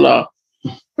Newton's law.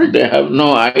 They have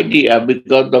no idea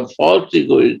because the false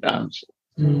ego is answer.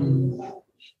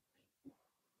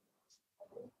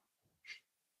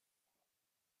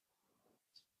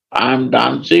 I am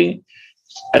dancing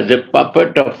as a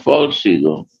puppet of false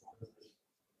ego.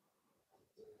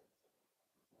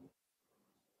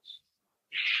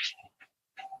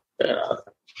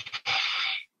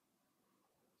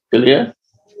 Clear?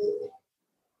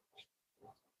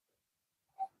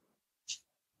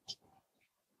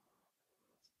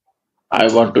 I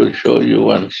want to show you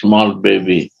one small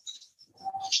baby.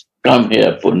 Come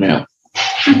here, Punya.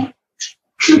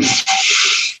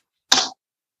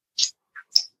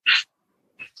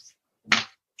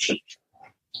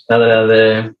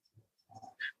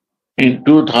 In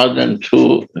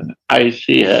 2002, I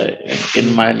see her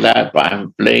in my lap.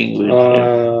 I'm playing with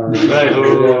her.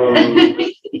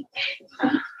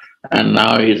 And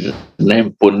now he's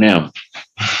named Punyam.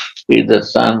 He's the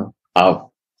son of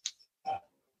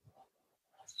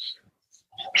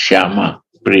Shyama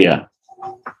Priya.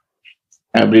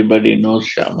 Everybody knows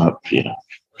Shyama Priya.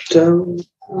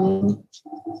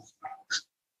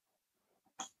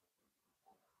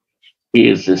 He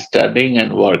is studying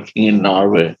and working in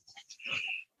Norway.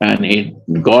 And he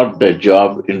got the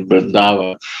job in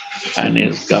Vrindavan and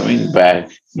is coming back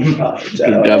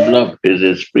to develop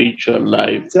his spiritual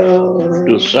life,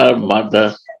 to serve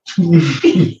mother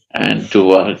and to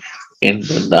work in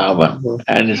Vrindavan,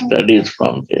 and he studies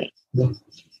from there.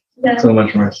 So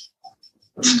much mercy.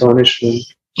 Astonishment.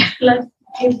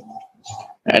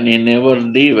 And he never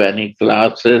leave any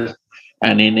classes,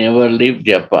 and he never leave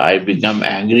japa. I become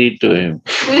angry to him.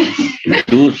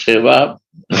 Do seva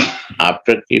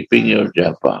after keeping your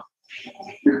japa.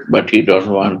 But he don't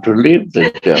want to leave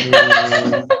the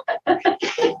japa.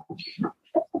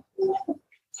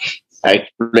 I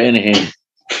explain him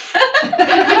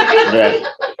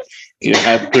that you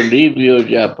have to leave your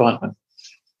japa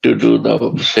to do the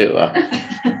seva.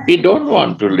 He don't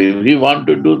want to leave. He want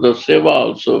to do the seva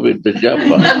also with the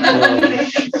japa.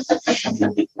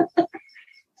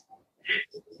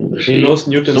 He knows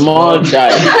Newton's small law.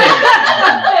 child.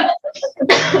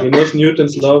 He knows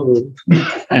Newton's law.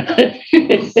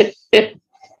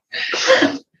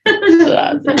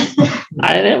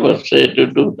 I never say to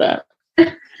do that.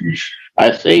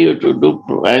 I say you to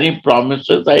do any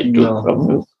promises I took from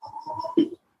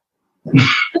you.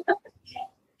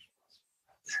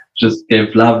 Just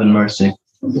give love and mercy.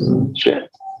 Sure.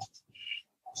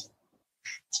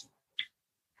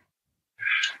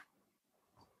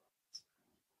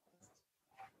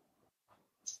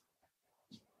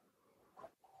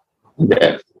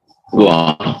 Yeah, go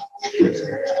on.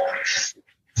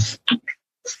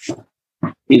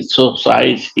 He's so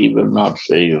size, he will not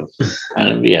say you,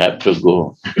 and we have to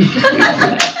go.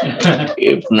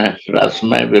 If not,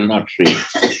 Rasmai will not read.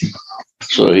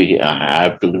 So I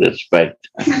have to respect.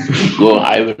 Go,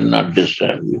 I will not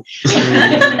disturb you.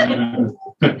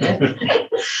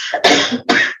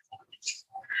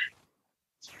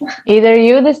 Either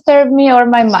you disturb me or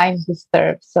my mind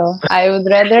disturbs. So I would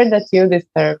rather that you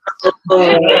disturb.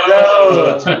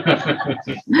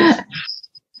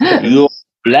 You are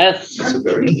blessed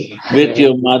with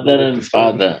your mother and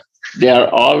father. They are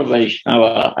all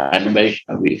Vaishnava and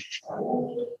Vaishnavi.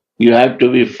 You have to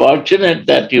be fortunate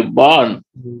that you born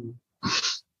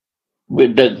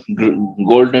with the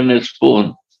golden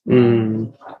spoon.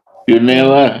 You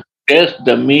never taste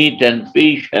the meat and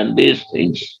fish and these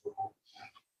things.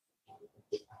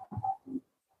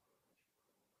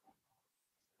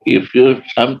 If you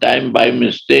sometime by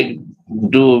mistake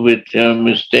do with your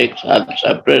mistakes are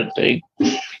separate thing,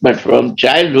 but from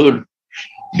childhood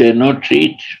They no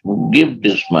treat, give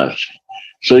this mercy.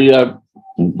 So you are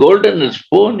golden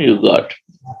spoon you got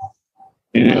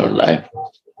in your life.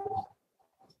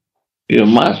 Your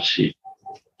mercy.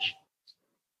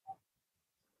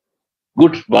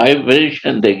 Good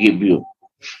vibration they give you.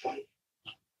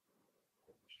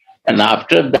 And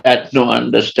after that, no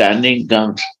understanding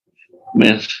comes.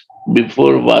 Means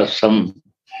before was some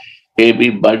heavy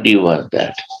body was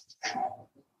that.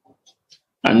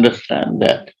 Understand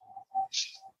that.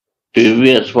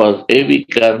 Previous was heavy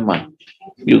karma.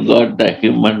 You got the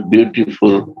human,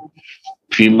 beautiful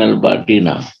female body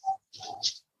now.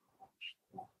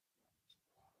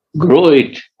 Grow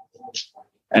it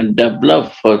and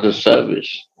develop for the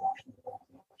service.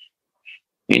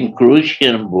 In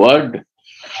Croatian word,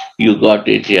 you got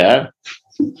it here.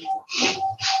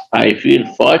 I feel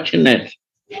fortunate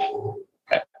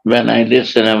when I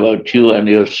listen about you and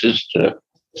your sister.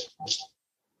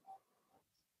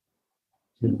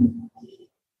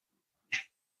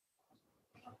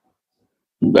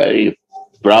 Very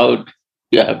proud.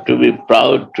 You have to be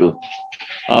proud too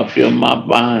of your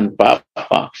mama and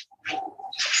papa.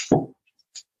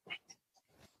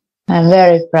 I'm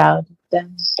very proud of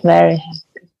them. Very happy.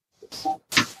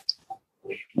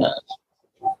 Yes.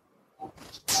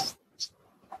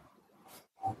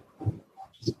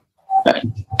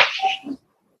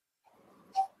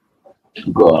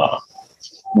 Go on.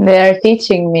 They are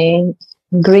teaching me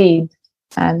greed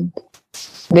and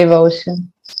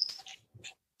devotion.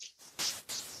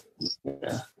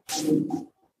 Yeah.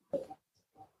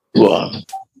 Go on.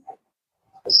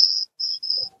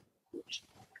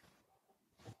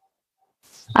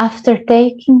 After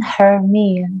taking her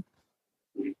meal,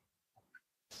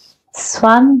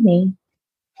 Swami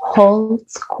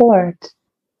holds court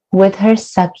with her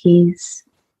Sakhis,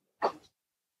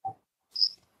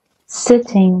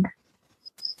 sitting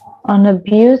on a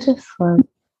beautiful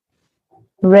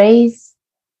raised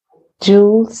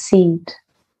jewel seat,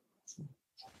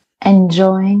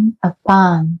 enjoying a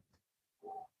pan.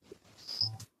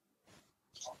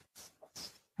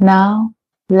 Now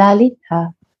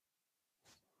Lalita,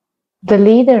 the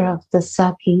leader of the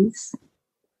Sakhis,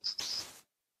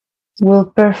 will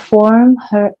perform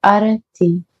her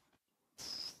arati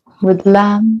with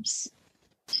lamps,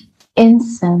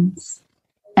 incense,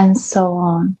 and so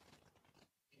on.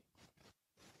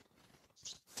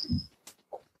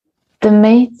 The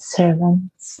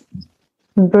maidservants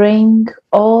bring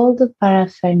all the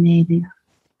paraphernalia.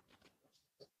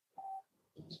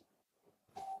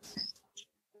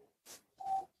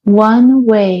 One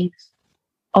wave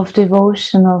of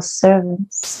devotional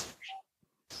servants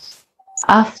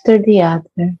after the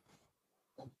other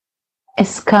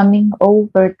is coming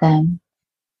over them.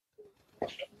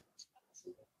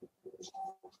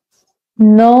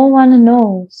 No one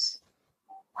knows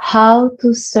how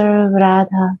to serve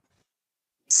Radha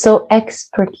so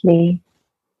expertly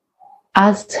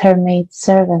as her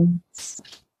maidservants.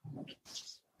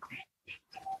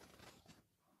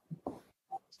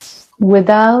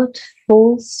 Without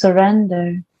full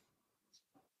surrender,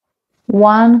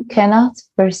 one cannot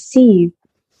perceive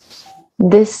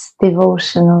this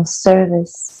devotional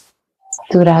service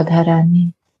to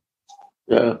Radharani.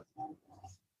 Yeah.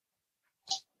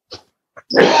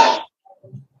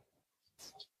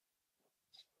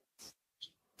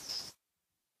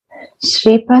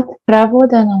 Sripad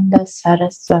Prabodhananda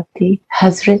Saraswati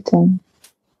has written,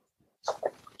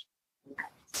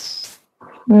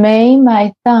 "May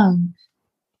my tongue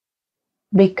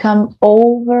become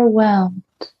overwhelmed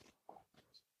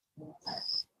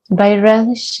by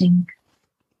relishing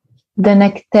the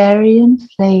nectarian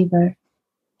flavor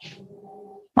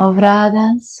of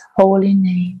Radha's holy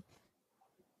name.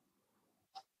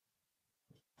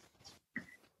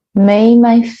 May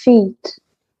my feet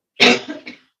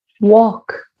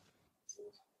walk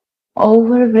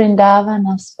over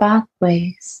Vrindavana's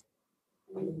pathways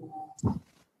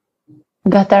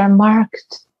that are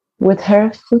marked with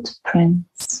her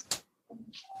footprints.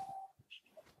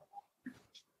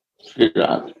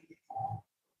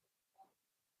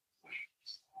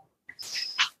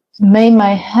 May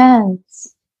my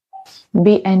hands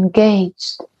be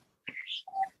engaged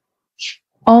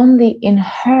only in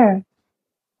her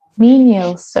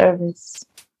menial service.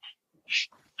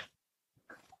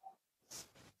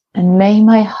 And may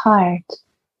my heart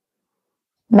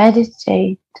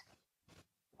meditate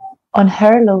on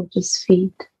her lotus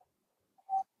feet.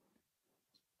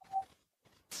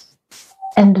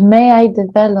 And may I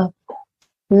develop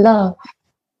love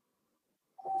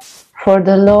for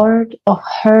the Lord of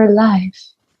her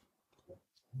life,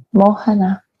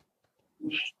 Mohana,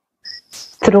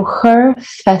 through her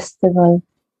festival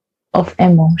of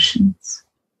emotions."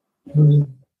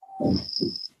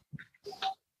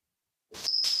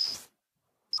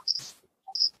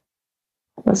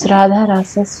 Was Radha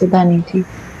Rasa Sudhaniti.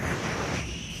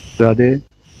 Radhe,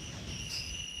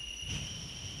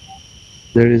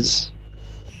 there is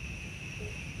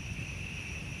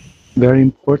very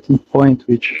important point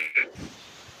which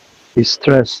is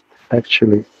stressed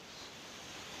actually.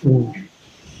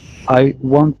 I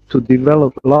want to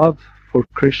develop love for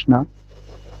Krishna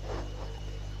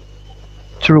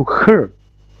through her,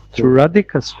 through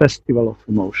Radhika's festival of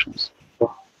emotions.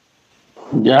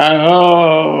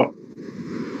 Jaro,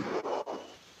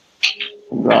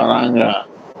 Gauranga,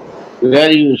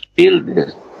 where you steal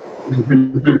this?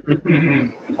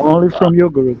 Only from your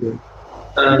Gurudev.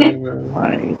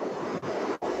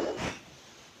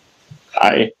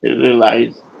 I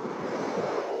realize.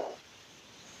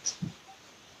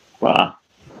 Wow.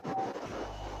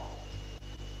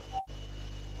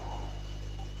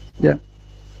 Yeah.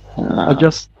 I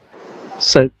just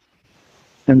said,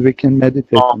 and we can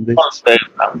meditate on this. Say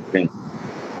something.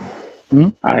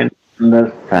 I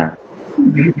understand.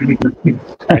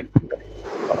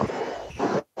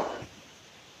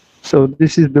 So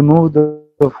this is the mood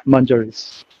of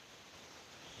Manjaris.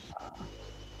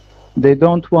 They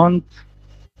don't want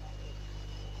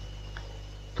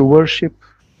to worship,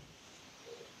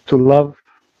 to love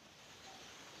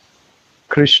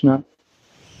Krishna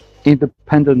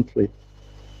independently.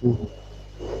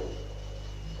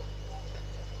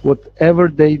 Whatever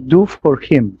they do for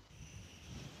him,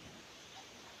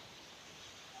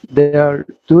 they are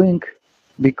doing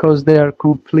because they are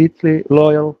completely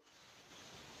loyal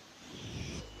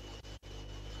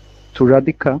to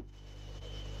Radhika,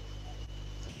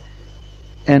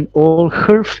 and all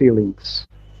her feelings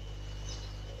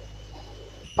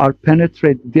are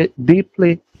penetrated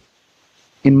deeply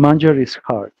in Manjari's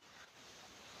heart.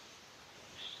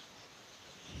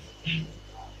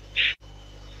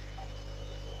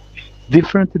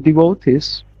 Different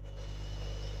devotees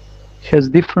has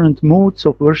different moods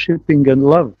of worshipping and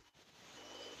love.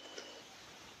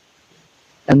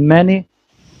 And many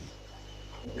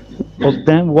of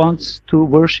them wants to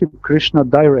worship Krishna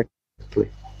directly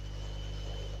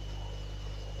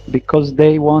because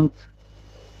they want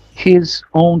his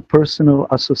own personal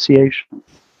association.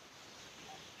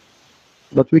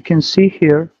 But we can see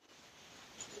here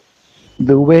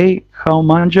the way how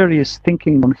Manjari is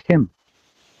thinking on him.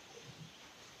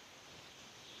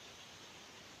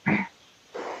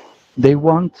 They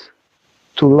want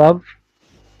to love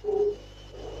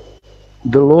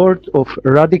the Lord of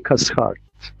Radhika's heart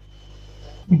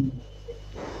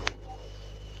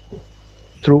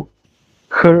through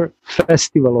her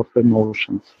festival of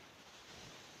emotions.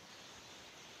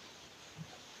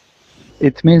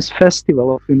 It means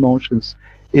festival of emotions.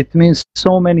 It means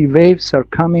so many waves are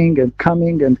coming and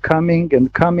coming and coming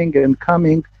and coming and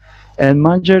coming, and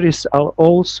Manjaris are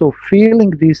also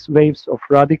feeling these waves of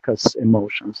Radhika's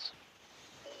emotions.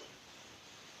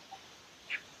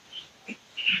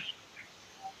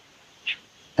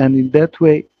 And in that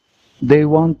way, they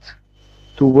want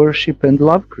to worship and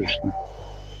love Krishna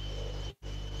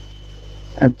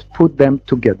and put them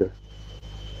together.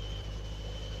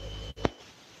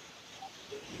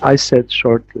 I said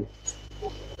shortly,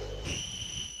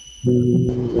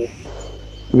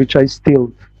 which I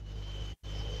steal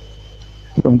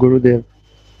from Gurudev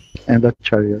and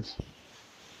Acharyas.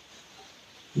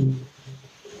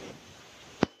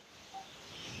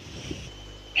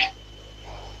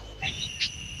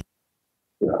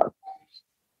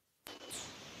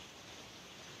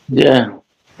 Yeah.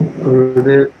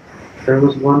 Gurudev, there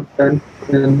was one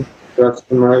sentence that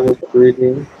I was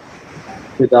reading.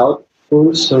 Without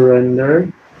full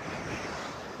surrender,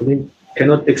 I think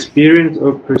cannot experience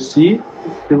or perceive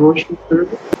devotion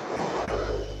service.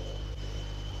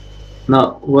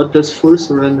 Now, what does full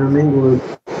surrender mean?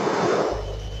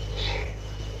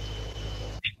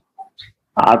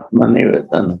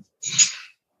 Atmanivedan.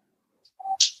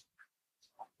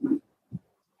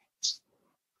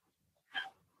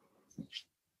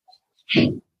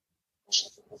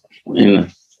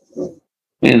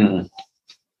 In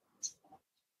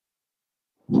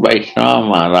Vaishnava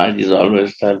Maharaj is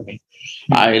always telling,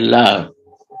 I love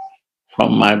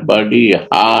from my body,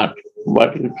 heart,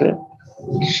 what you say?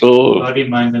 Soul. Body,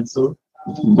 mind, and soul.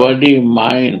 Body,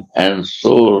 mind, and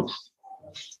soul.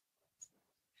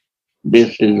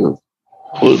 This is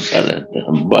full surrender.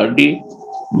 Body,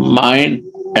 mind,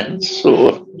 and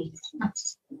soul.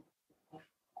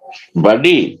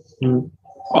 Body,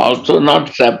 also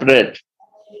not separate.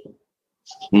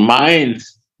 Mind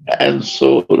and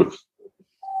soul.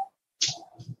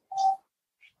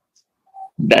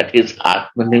 That is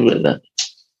Atmanivedan.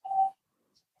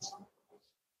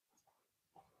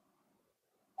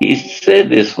 He said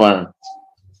this one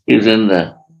is in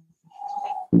the,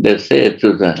 they say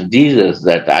to the Jesus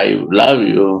that I love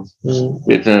you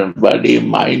with body,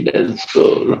 mind and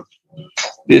soul.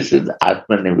 This is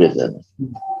Atmanivedana.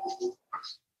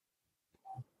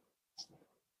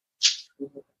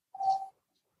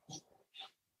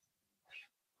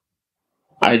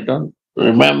 I don't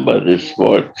remember this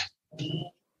word.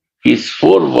 His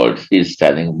 4 words he's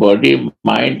telling: body,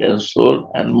 mind and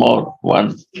soul and more.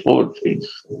 4 things.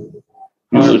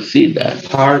 You will see that.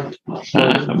 Heart.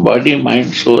 Body,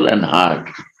 mind, soul and heart.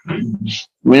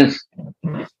 Means,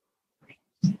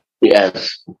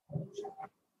 yes,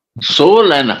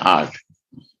 soul and heart.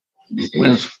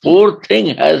 Means 4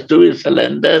 things has to be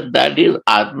surrendered. That is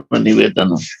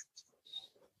Atmanivedana.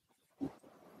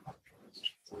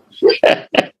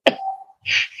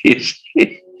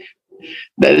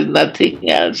 There is nothing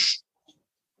else.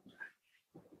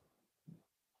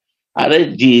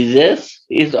 Jesus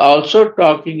is also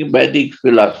talking Vedic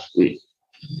philosophy.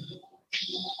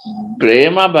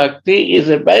 Prema Bhakti is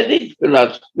a Vedic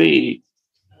philosophy.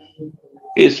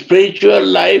 Spiritual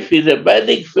life is a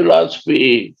Vedic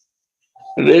philosophy.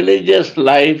 Religious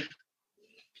life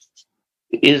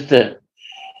is the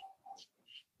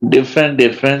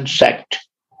different sect.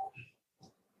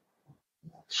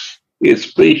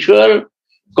 Spiritual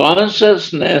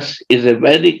consciousness is a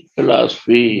Vedic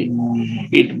philosophy.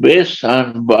 It's based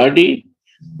on body,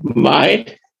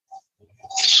 mind,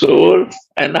 soul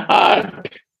and heart.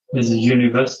 It's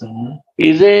universal. No?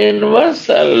 It's a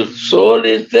universal. Soul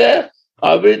is there,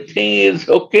 everything is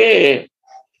okay.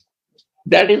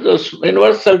 That is the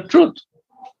universal truth.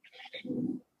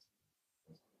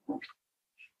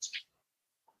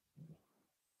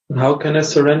 How can I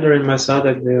surrender in my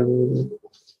sadhak there?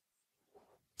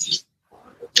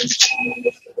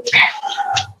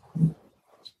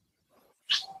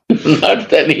 Not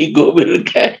that ego will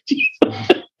catch you.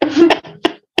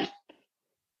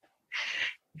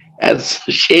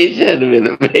 Association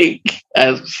will make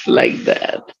us like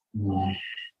that.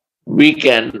 We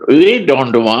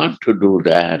don't want to do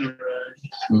that.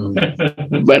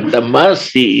 But the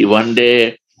mercy, one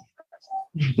day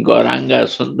Gauranga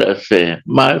Sundar said,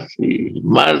 mercy,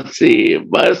 mercy,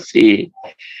 mercy.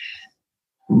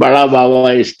 Bada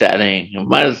Baba is telling,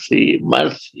 mercy,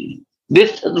 mercy.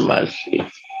 This is mercy.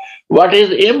 What is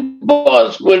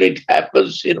impossible, it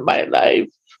happens in my life.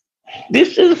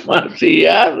 This is mercy,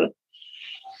 yaar.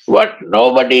 What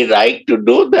nobody like to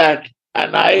do that,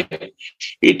 and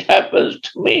it happens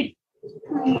to me.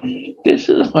 This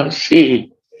is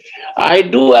mercy. I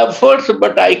do efforts,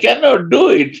 but I cannot do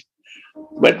it.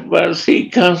 But mercy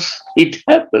comes, it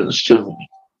happens to me.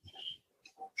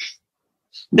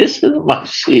 This is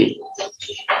mercy.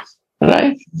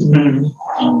 Right?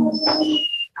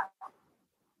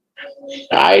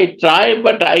 I try,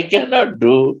 but I cannot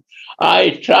do.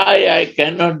 I try, I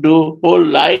cannot do. Whole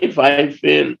life I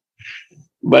fail.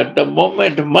 But the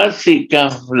moment mercy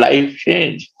comes, life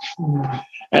change.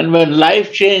 And when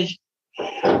life change,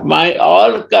 my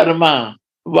all karma,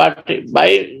 what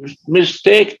by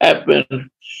mistake happened,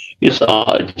 is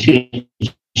all changed.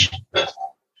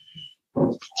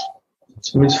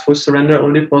 So means full surrender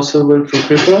only possible through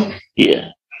Kripa?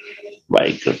 Yeah,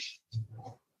 by Kripa.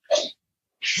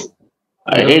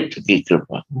 I hate to give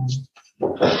Kripa.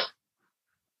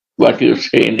 What you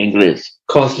say in English?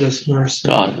 Causeless mercy.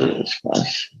 Causeless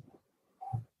mercy.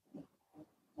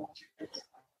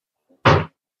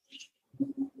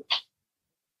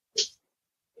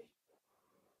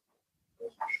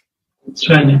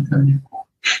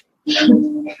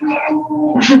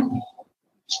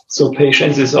 So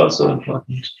patience is also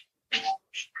important.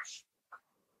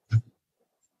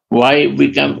 Why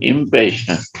become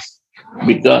impatient?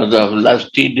 Because of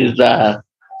lusty desire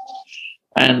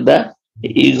and the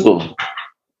ego.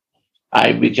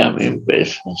 I become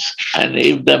impatient. And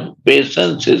if the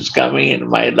patience is coming in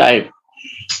my life,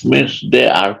 means they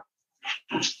are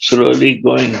slowly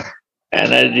going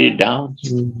energy down.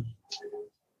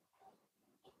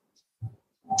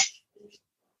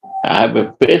 I have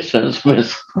a patience,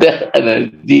 means the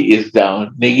energy is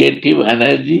down. Negative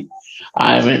energy,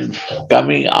 I am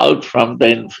coming out from the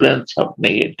influence of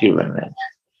negative energy.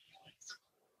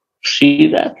 See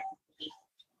that?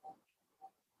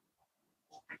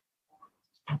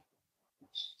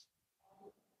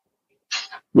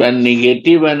 When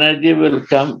negative energy will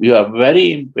come, you are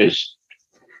very impatient.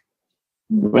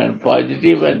 When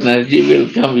positive energy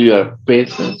will come, you are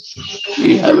patient.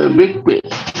 You have a big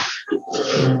patience.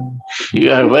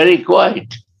 You are very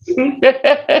quiet.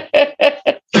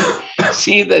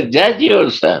 See the judge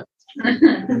yourself.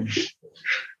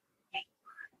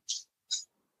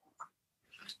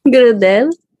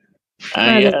 Gurudev,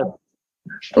 Yes.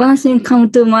 One thing come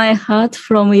to my heart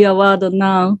from your word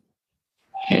now.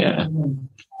 Yeah.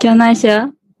 Can I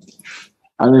share?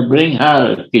 I will bring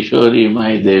her, Kishori,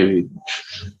 my Devi.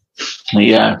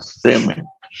 Yes, same.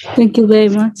 Thank you very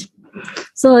much.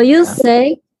 So you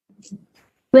say,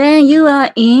 when you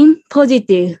are in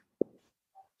positive,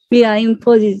 we are in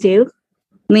positive,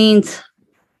 means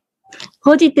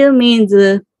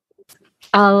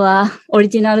our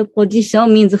original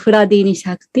position means Hladini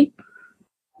Shakti.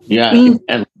 Yeah,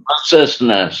 and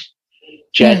consciousness.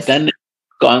 Chaitanya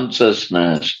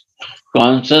consciousness.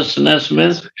 Consciousness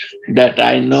means that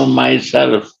I know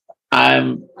myself.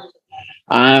 I'm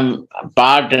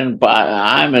part and part.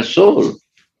 I'm a soul.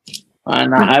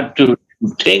 And I have to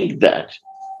think that.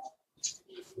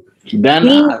 Then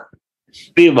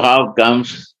Gopi Bhav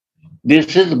comes.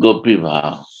 This is Gopi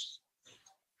Bhav.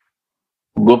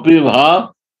 Gopi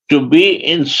Bhav, to be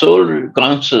in soul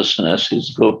consciousness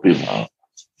is Gopi Bhav.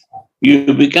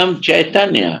 You become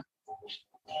Chaitanya.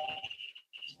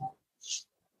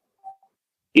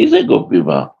 Is a Gopi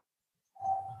Bhav.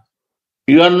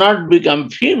 You are not become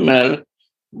female.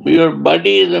 Your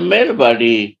body is a male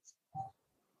body.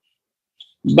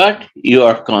 But you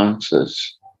are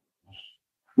conscious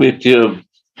with your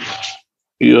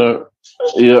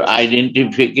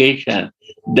identification.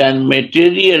 Then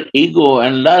material ego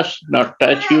and lust not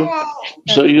touch you.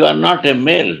 So you are not a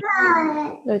male.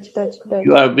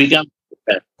 You are become.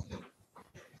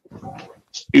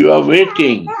 You are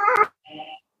waiting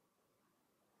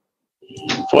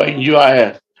for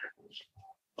enjoyer.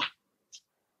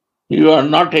 You are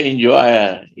not an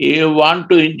enjoyer. You want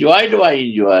to enjoy it by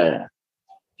enjoyer.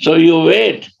 So you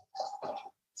wait.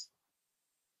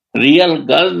 Real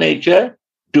girl nature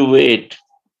to wait.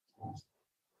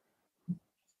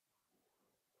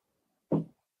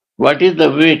 What is the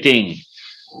waiting?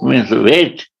 Means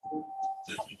wait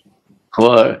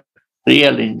for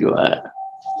real enjoyer.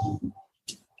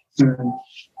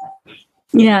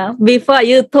 Yeah, before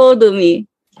you told me,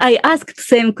 I asked the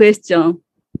same question.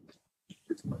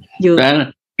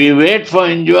 Then we wait for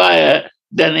enjoyer,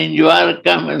 then enjoyer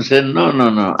come and say,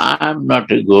 no, I am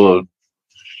not a goal.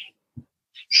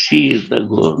 She is the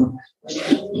goal.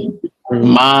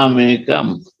 Ma may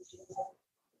come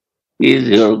is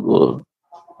your goal.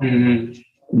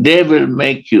 They will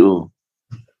make you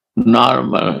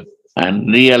normal and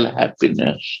real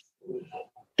happiness.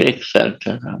 Take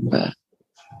shelter on that.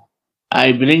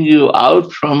 I bring you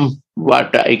out from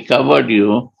what I covered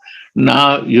you.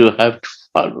 Now you have to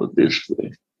follow this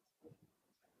way.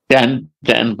 10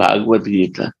 Bhagavad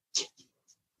Gita.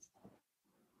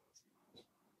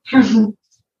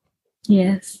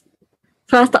 Yes.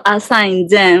 First assign,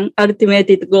 then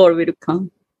ultimate goal will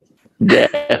come.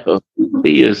 There. Do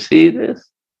you see this?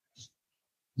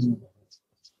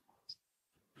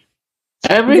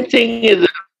 Everything is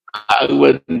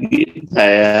Bhagavad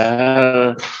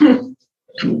Gita.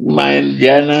 My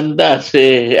Jananda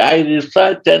say, I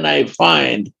research and I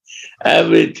find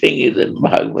everything is in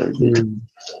Bhagavad Gita.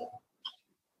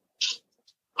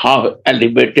 How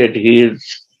elevated he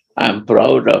is, I'm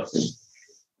proud of him.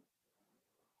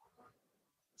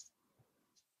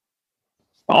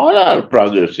 All are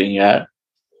progressing, yeah.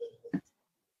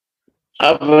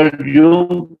 Our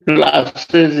Zoom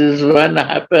classes is when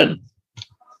happened.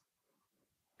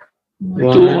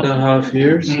 1.5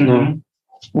 years? No.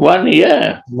 1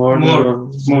 year.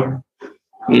 More.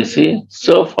 You see,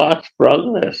 so fast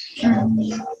progress.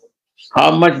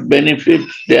 How much benefit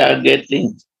they are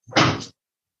getting.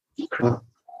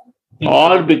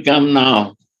 All become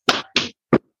now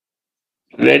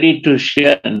ready to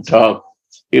share and talk.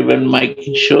 Even my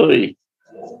Kishori.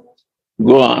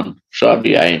 Go on.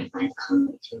 Sorry, I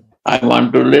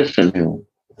want to listen to you.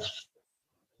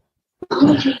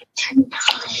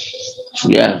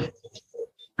 Yeah.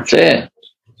 Say.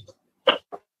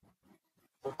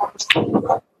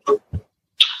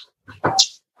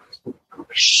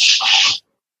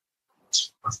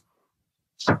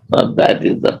 So that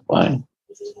is the point.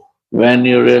 When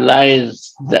you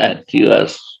realize that you are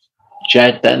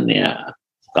Chaitanya,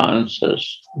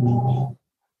 conscious,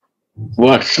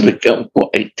 words become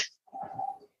white.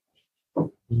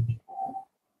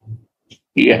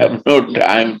 You have no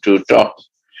time to talk.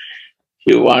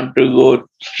 You want to go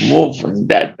move in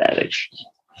that direction.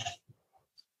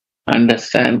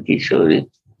 Understand, Kishori?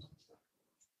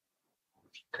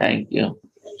 Thank you.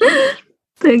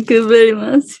 Thank you very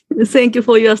much. Thank you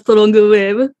for your strong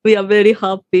wave. We are very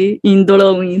happy in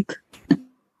drawing it.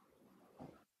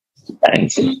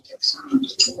 Thank you.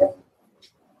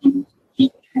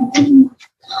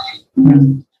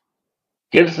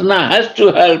 Krishna has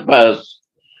to help us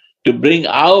to bring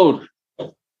out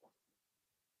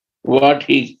what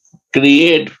he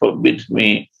created with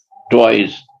me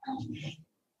twice.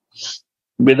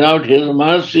 Without his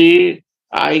mercy,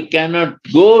 I cannot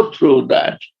go through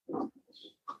that.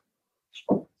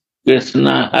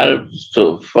 Krishna helps.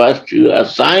 So first you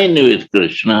assign with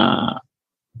Krishna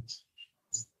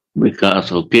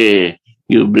because, okay,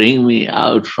 you bring me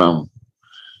out from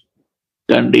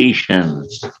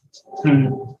conditions,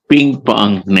 ping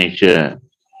pong nature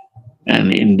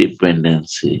and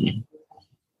independency.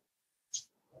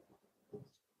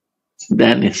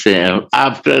 Then he said,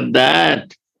 after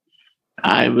that,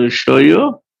 I will show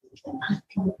you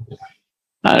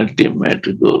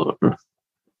ultimate goal.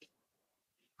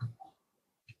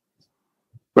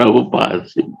 Prabhupada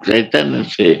said, Chaitanya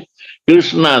say,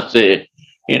 Krishna say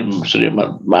in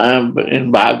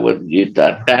in Bhagavad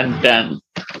Gita 10:10.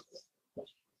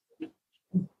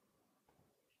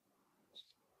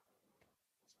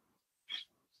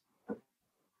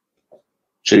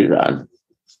 Sri Radha.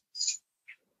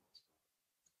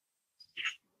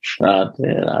 Radhe,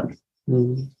 Radhe.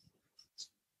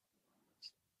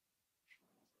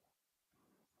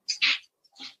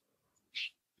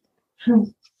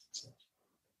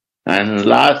 And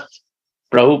last,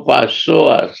 Prabhupada show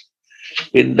us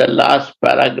in the last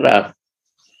paragraph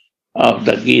of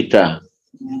the Gita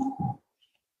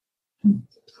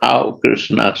how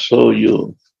Krishna show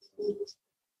you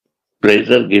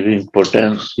pleasure-giving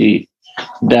potency,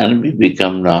 then we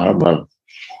become normal.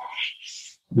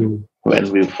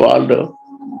 When we follow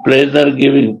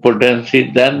pleasure-giving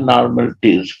potency, then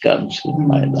normality comes in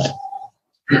my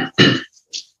life.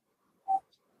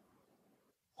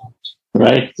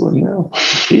 Right? Punya?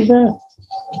 See that?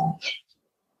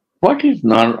 What is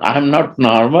normal? I am not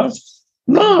normal?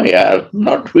 No, yeah,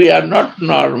 not we are not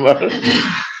normal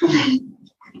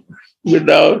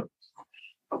without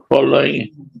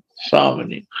following so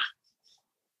many.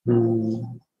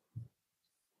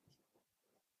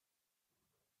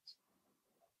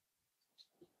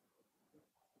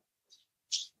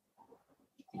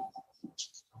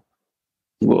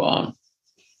 Go on.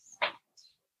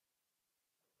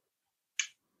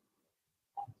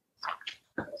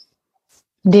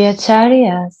 The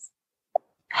Acharyas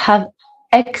have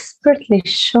expertly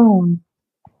shown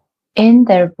in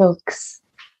their books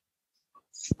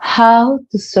how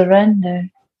to surrender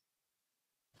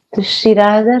to Shri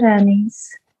Radharani's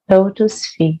lotus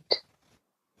feet.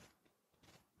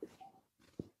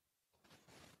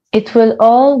 It will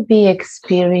all be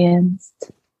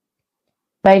experienced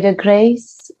by the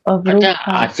grace of Rupa.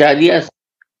 Acharyas,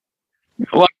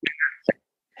 what?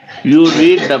 You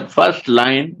read the first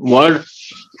line, word,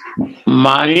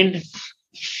 mind,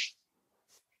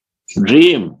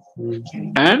 dream,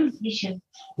 and vision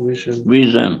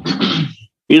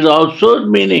is also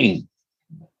meaning.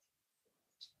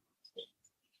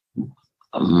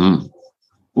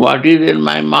 What is in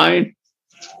my mind,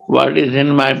 what is in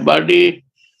my body,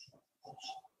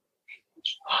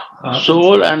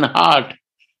 soul and heart,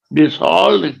 this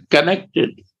all is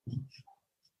connected.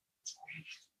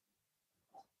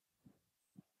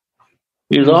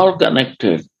 Is all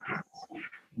connected.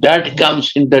 That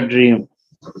comes in the dream.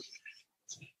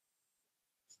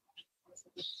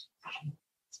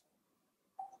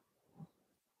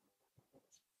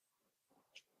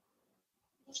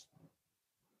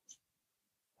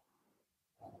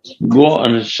 Go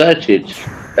and research it,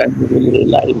 and you will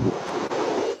realize it.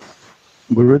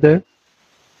 Gurudev,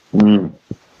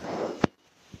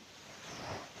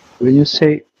 when you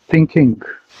say thinking,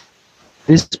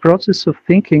 this process of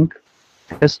thinking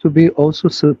has to be also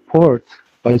supported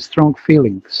by strong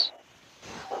feelings.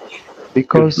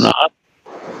 Because if not,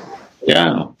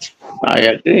 yeah, I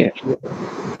agree.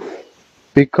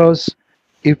 Because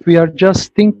if we are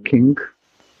just thinking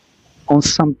on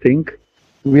something,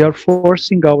 we are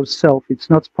forcing ourselves, it's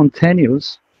not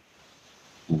spontaneous,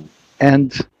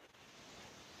 and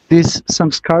these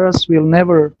samskaras will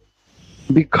never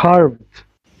be carved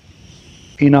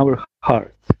in our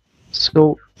heart.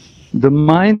 So the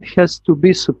mind has to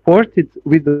be supported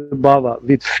with the bhava,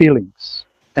 with feelings,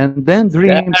 and then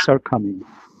dreams are coming.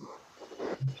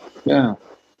 Yeah.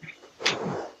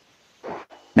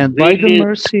 And by the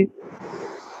mercy,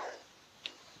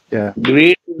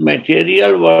 greed is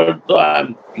material world, so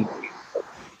I'm thinking.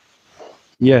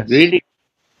 Yes. Greedy.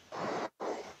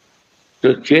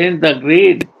 To change the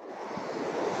greed.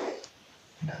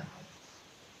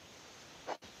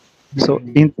 So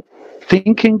in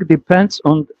thinking depends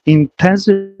on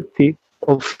intensity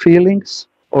of feelings,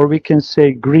 or we can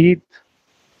say greed.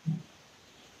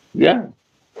 Yeah.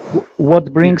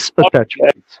 What brings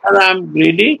attachment? When I'm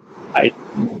greedy,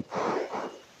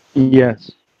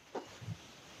 Yes.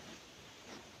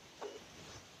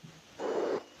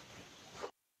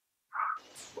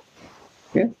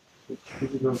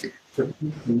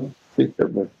 Chitta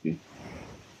Vritti.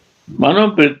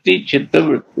 Manobritti, Chitta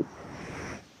Vritti.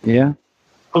 Yeah.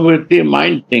 Manobritti,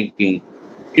 mind thinking.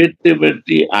 Chitta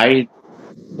Vritti, I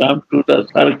come to the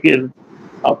circle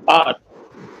of heart.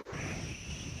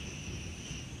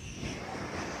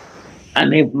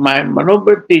 And if my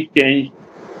manobritti change,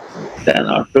 then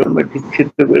automatic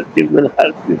Chitta Vritti will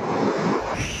help you.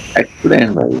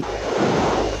 Explain why.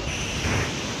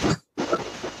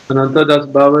 Ananta Das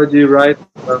Babaji writes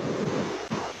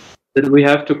that we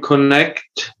have to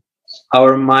connect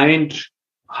our mind,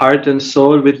 heart and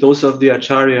soul with those of the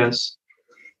acharyas.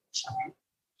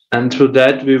 And through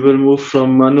that we will move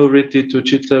from manuvritti to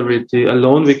chitta vritti.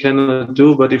 Alone we cannot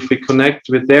do, but if we connect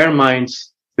with their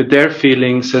minds, with their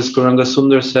feelings, as Gauranga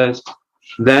Sundar says,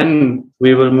 then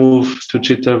we will move to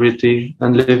chitta vritti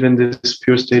and live in this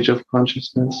pure stage of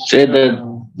consciousness. Say that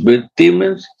vritti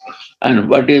means, and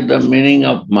what is the meaning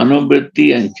of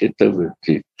manobritti and chitta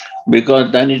vritti?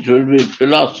 Because then it will be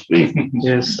philosophy.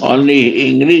 Yes. Only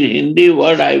English, Hindi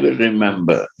word I will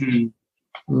remember.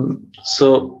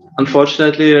 So,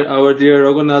 unfortunately, our dear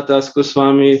Raghunath Das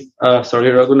Goswami,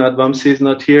 Raghunath Vamsi is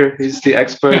not here. He's the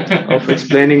expert of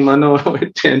explaining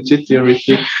Manovritti and Chitta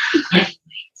Vritti.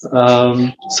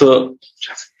 So,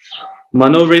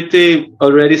 Manovritti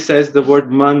already says the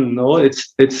word man, no?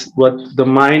 It's what the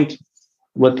mind,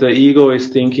 what the ego is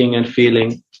thinking and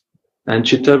feeling. And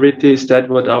Chitta Vritti is that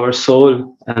what our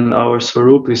soul and our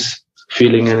Swarup is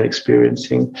feeling and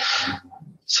experiencing.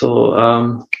 So,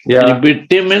 yeah. And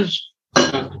vritti means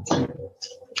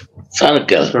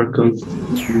circle. Circle.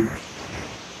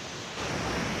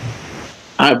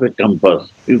 I have a compass.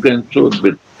 You can choose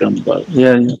with compass.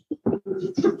 Yeah.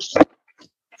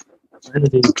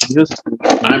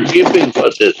 I'm keeping for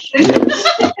this.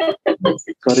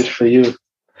 Got it for you.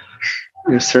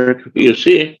 Your circle. You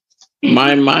see,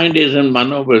 my mind is in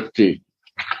manobritti.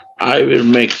 I will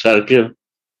make circle.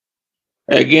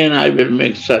 Again, I will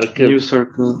make circle. New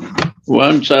circle.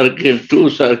 1 circle, 2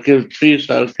 circle, 3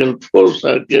 circle, 4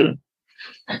 circle.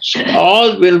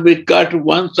 All will be cut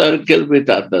 1 circle with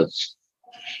others.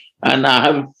 And I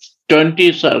have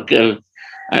 20 circles,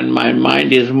 and my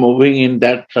mind is moving in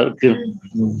that circle.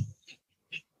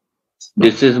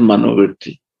 This is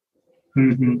manobritti.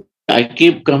 I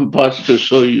keep compass to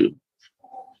show you.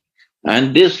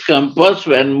 And this compass,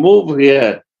 when move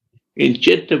here in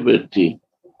chitta vritti,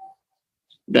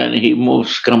 then he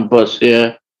moves compass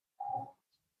here.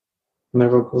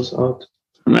 Never goes out.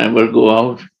 Never go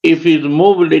out. If it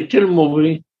move little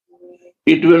moving,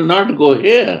 it will not go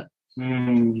here.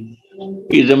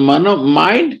 Is a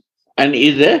mind and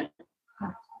is a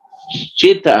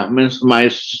chitta, means my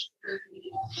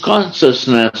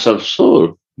consciousness of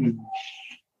soul.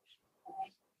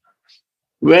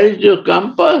 Where is your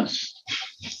compass?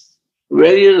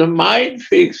 Where is the mind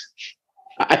fixed?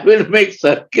 I will make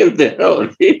circle there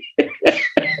only.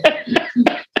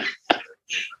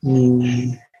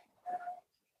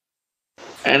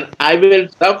 And I will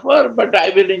suffer, but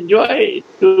I will enjoy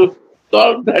to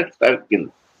solve that circle.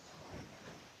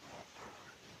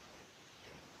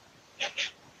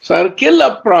 Circle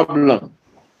of problem.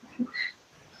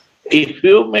 If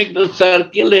you make the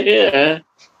circle here,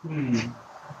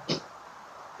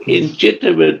 in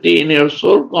chitta vritti, in your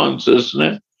soul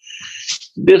consciousness,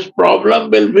 this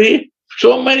problem will be,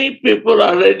 so many people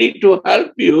are ready to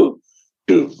help you,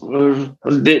 to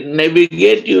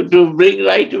navigate you, to bring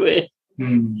right way.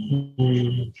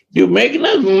 You make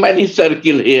not many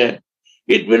circle here,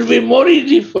 it will be more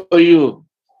easy for you.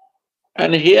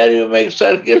 And here you make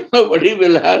circle, nobody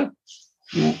will help.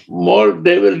 More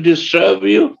they will disturb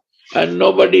you, and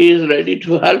nobody is ready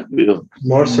to help you.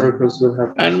 More circles will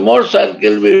happen. And more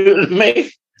circle we will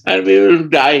make, and we will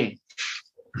die.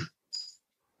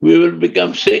 We will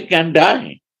become sick and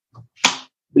die.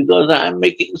 Because I am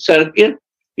making circle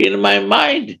in my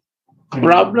mind.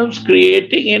 Problems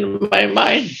creating in my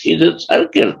mind is a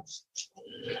circle.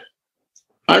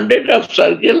 100 of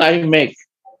circle I make.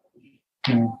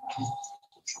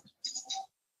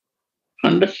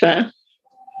 Understand?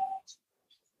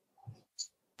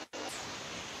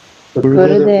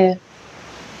 Gurudev.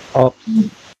 Oh.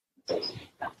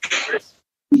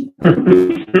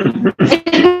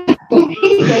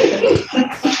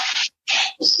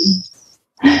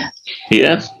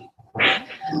 Yes.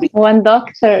 One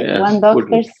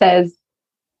doctor says,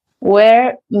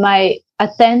 where my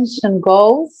attention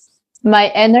goes, my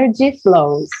energy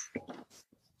flows.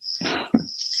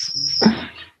 That's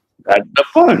the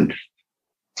point.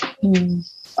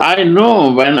 I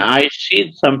know when I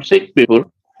see some sick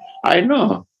people, I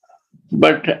know.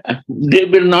 But they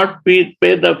will not pay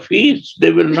the fees.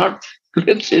 They will not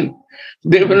listen.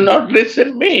 They will not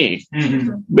listen me.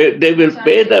 They will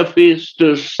pay the fees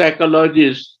to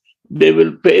psychologists. They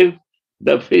will pay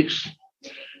the fees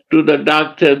to the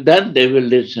doctor. Then they will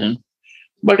listen.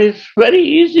 But it's very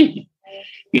easy.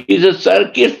 It's a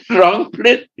circuit wrong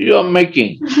place you are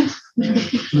making.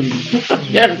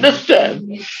 You understand?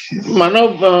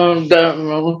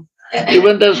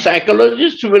 Even the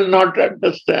psychologist will not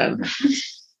understand.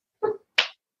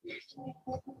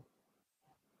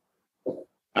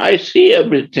 I see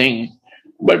everything,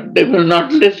 but they will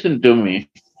not listen to me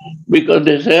because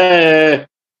they say,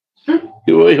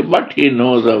 what he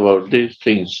knows about these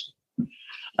things.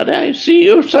 And I see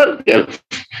your circle.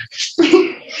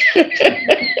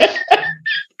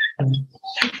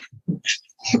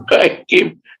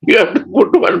 You have to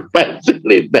put one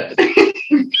pencil in that.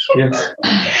 Yes.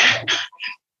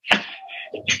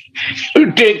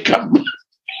 You take up,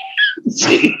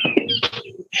 see,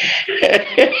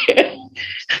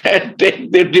 and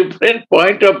take the different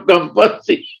point of compass.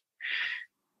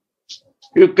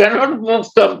 You cannot move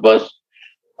compass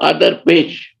other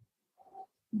page.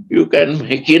 You can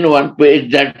make in one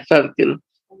page that circle.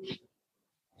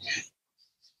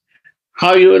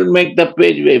 How you will make the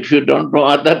page if you don't know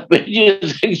other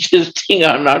pages existing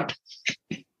or not?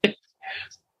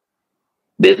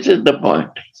 This is the point.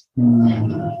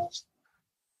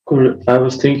 I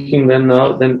was thinking then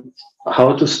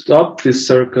how to stop this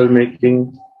circle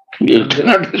making. You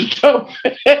cannot stop.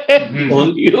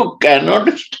 You cannot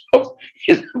stop.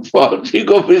 It's a false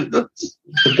ego business.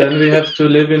 But then we have to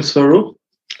live in Swarup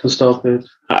to stop it.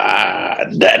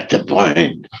 That's the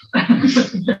point.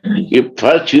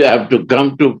 First you have to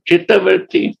come to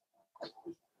Chittavriti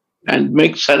and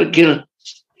make circle.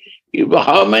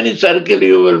 How many circle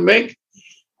you will make?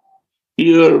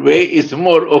 Your way is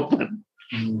more open.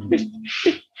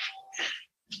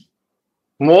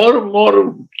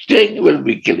 more thing will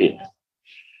be clear.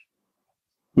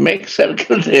 Make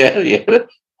circle there, here.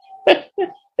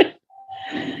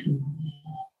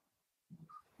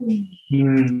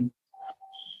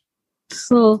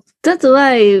 So that's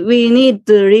why we need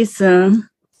to listen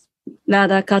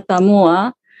Radha Katha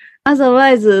more.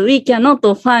 Otherwise, we cannot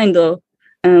find,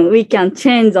 we can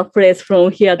change the place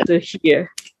from here to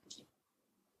here.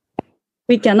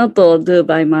 We cannot do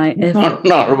by my effort. Not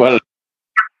normal.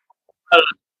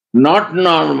 Not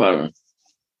normal.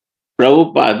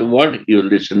 Prabhupada, what you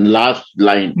listen, last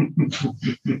line.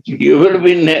 You will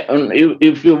be,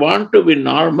 if you want to be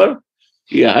normal,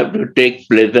 you have to take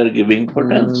pleasure-giving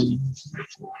potency.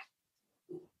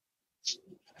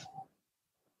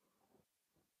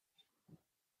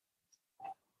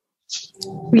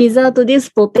 Without this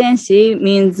potency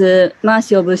means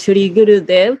mercy of Sri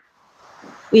Gurudev,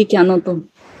 we cannot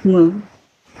move.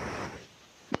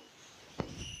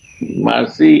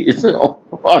 Mercy is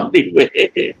on the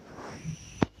way.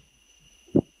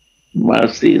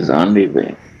 Mercy is on the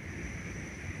way.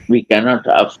 We cannot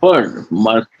afford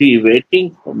mercy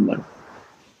waiting for mercy.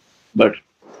 But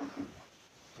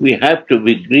we have to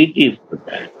be greedy for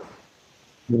that.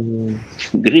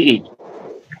 Greed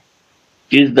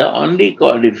is the only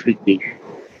qualification.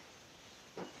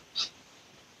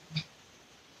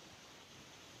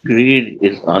 Greed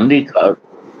is only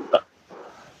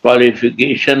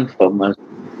qualification for mercy.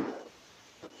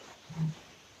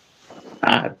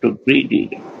 I have to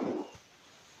greedy.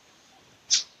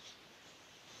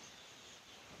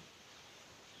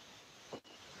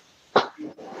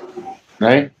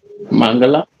 Right?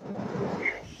 Mangala?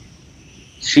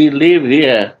 She live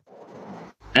here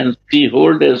and she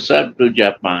hold herself to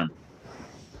Japan.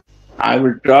 I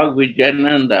will talk with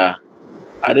Jananda.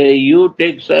 Are you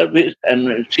take service,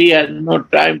 and she has no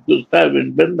time to serve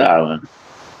in Vrindavan.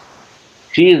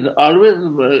 She is always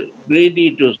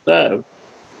ready to serve,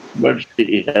 but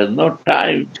she has no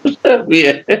time to serve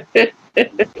here.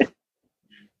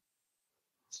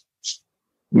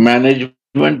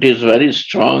 Management is very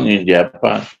strong in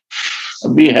Japan.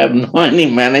 We have no any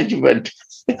management.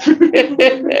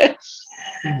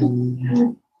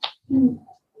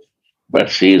 But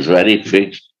she is very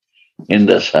fixed in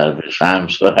the service. I am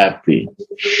so happy.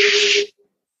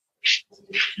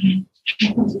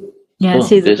 Yeah,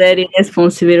 she's very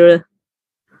responsible.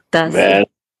 Very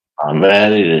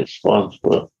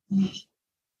responsible.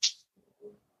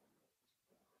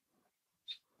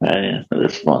 Very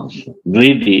responsible.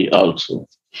 Greedy also.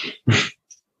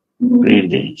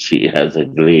 Greedy. She has a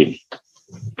greed.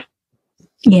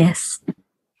 Yes.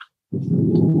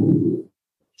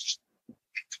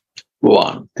 Go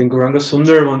on. I think Gauranga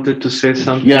Sundar wanted to say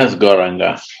something. Yes,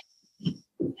 Gauranga.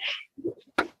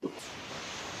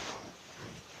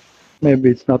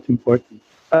 Maybe it's not important.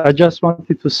 I just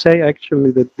wanted to say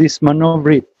actually that this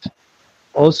manovrit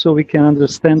also we can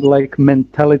understand like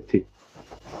mentality.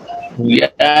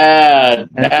 Yeah,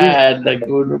 that the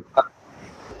good.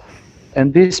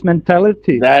 And this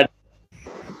mentality, That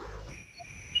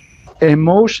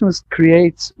emotions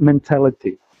creates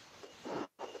mentality.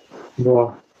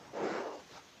 Wow.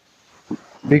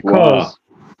 Because,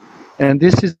 and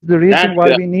this is the reason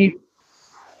why we need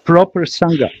proper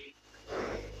sangha.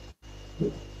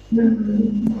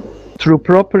 Through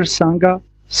proper sangha,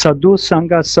 sadhu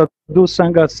sangha,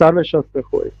 sarva shastra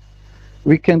hoy,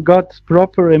 we can get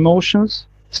proper emotions,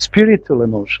 spiritual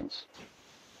emotions.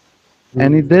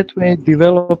 And in that way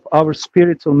develop our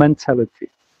spiritual mentality.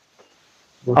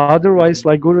 Otherwise,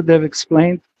 like Gurudev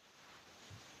explained,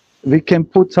 we can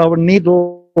put our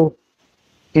needle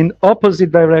in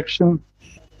opposite direction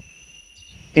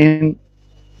in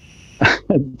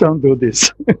don't do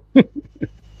this.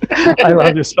 I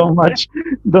love you so much.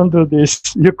 Don't do this.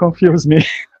 You confuse me.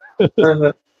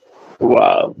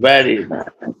 wow, very nice.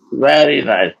 Very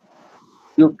nice.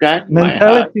 You got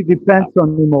mentality depends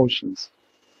on emotions.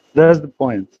 That's the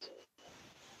point.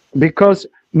 Because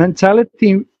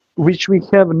mentality which we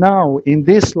have now in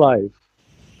this life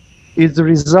is the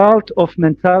result of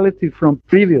mentality from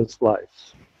previous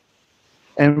lives.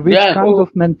 And which kind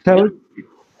of mentality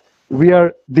we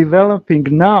are developing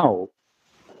now,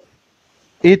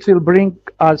 it will bring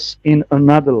us in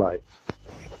another life.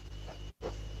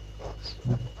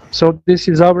 So this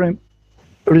is our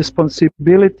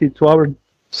responsibility to our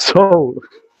soul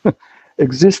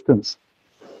existence,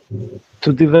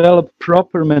 to develop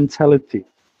proper mentality,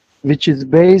 which is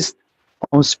based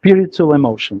on spiritual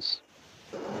emotions.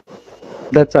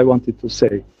 That I wanted to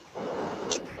say.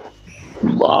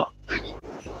 Wow.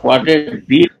 What a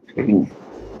deep thing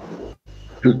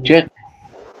to check.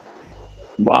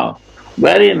 Wow.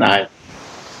 Very nice.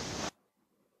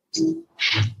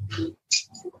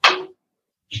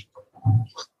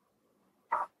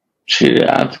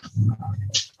 Shrirat.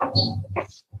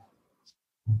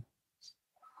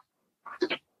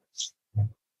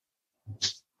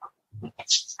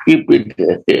 Keep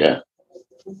it here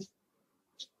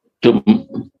to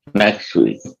next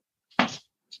week.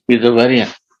 It's a very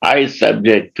high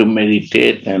subject to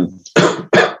meditate and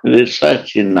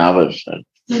research in ourselves.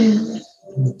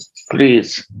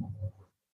 Please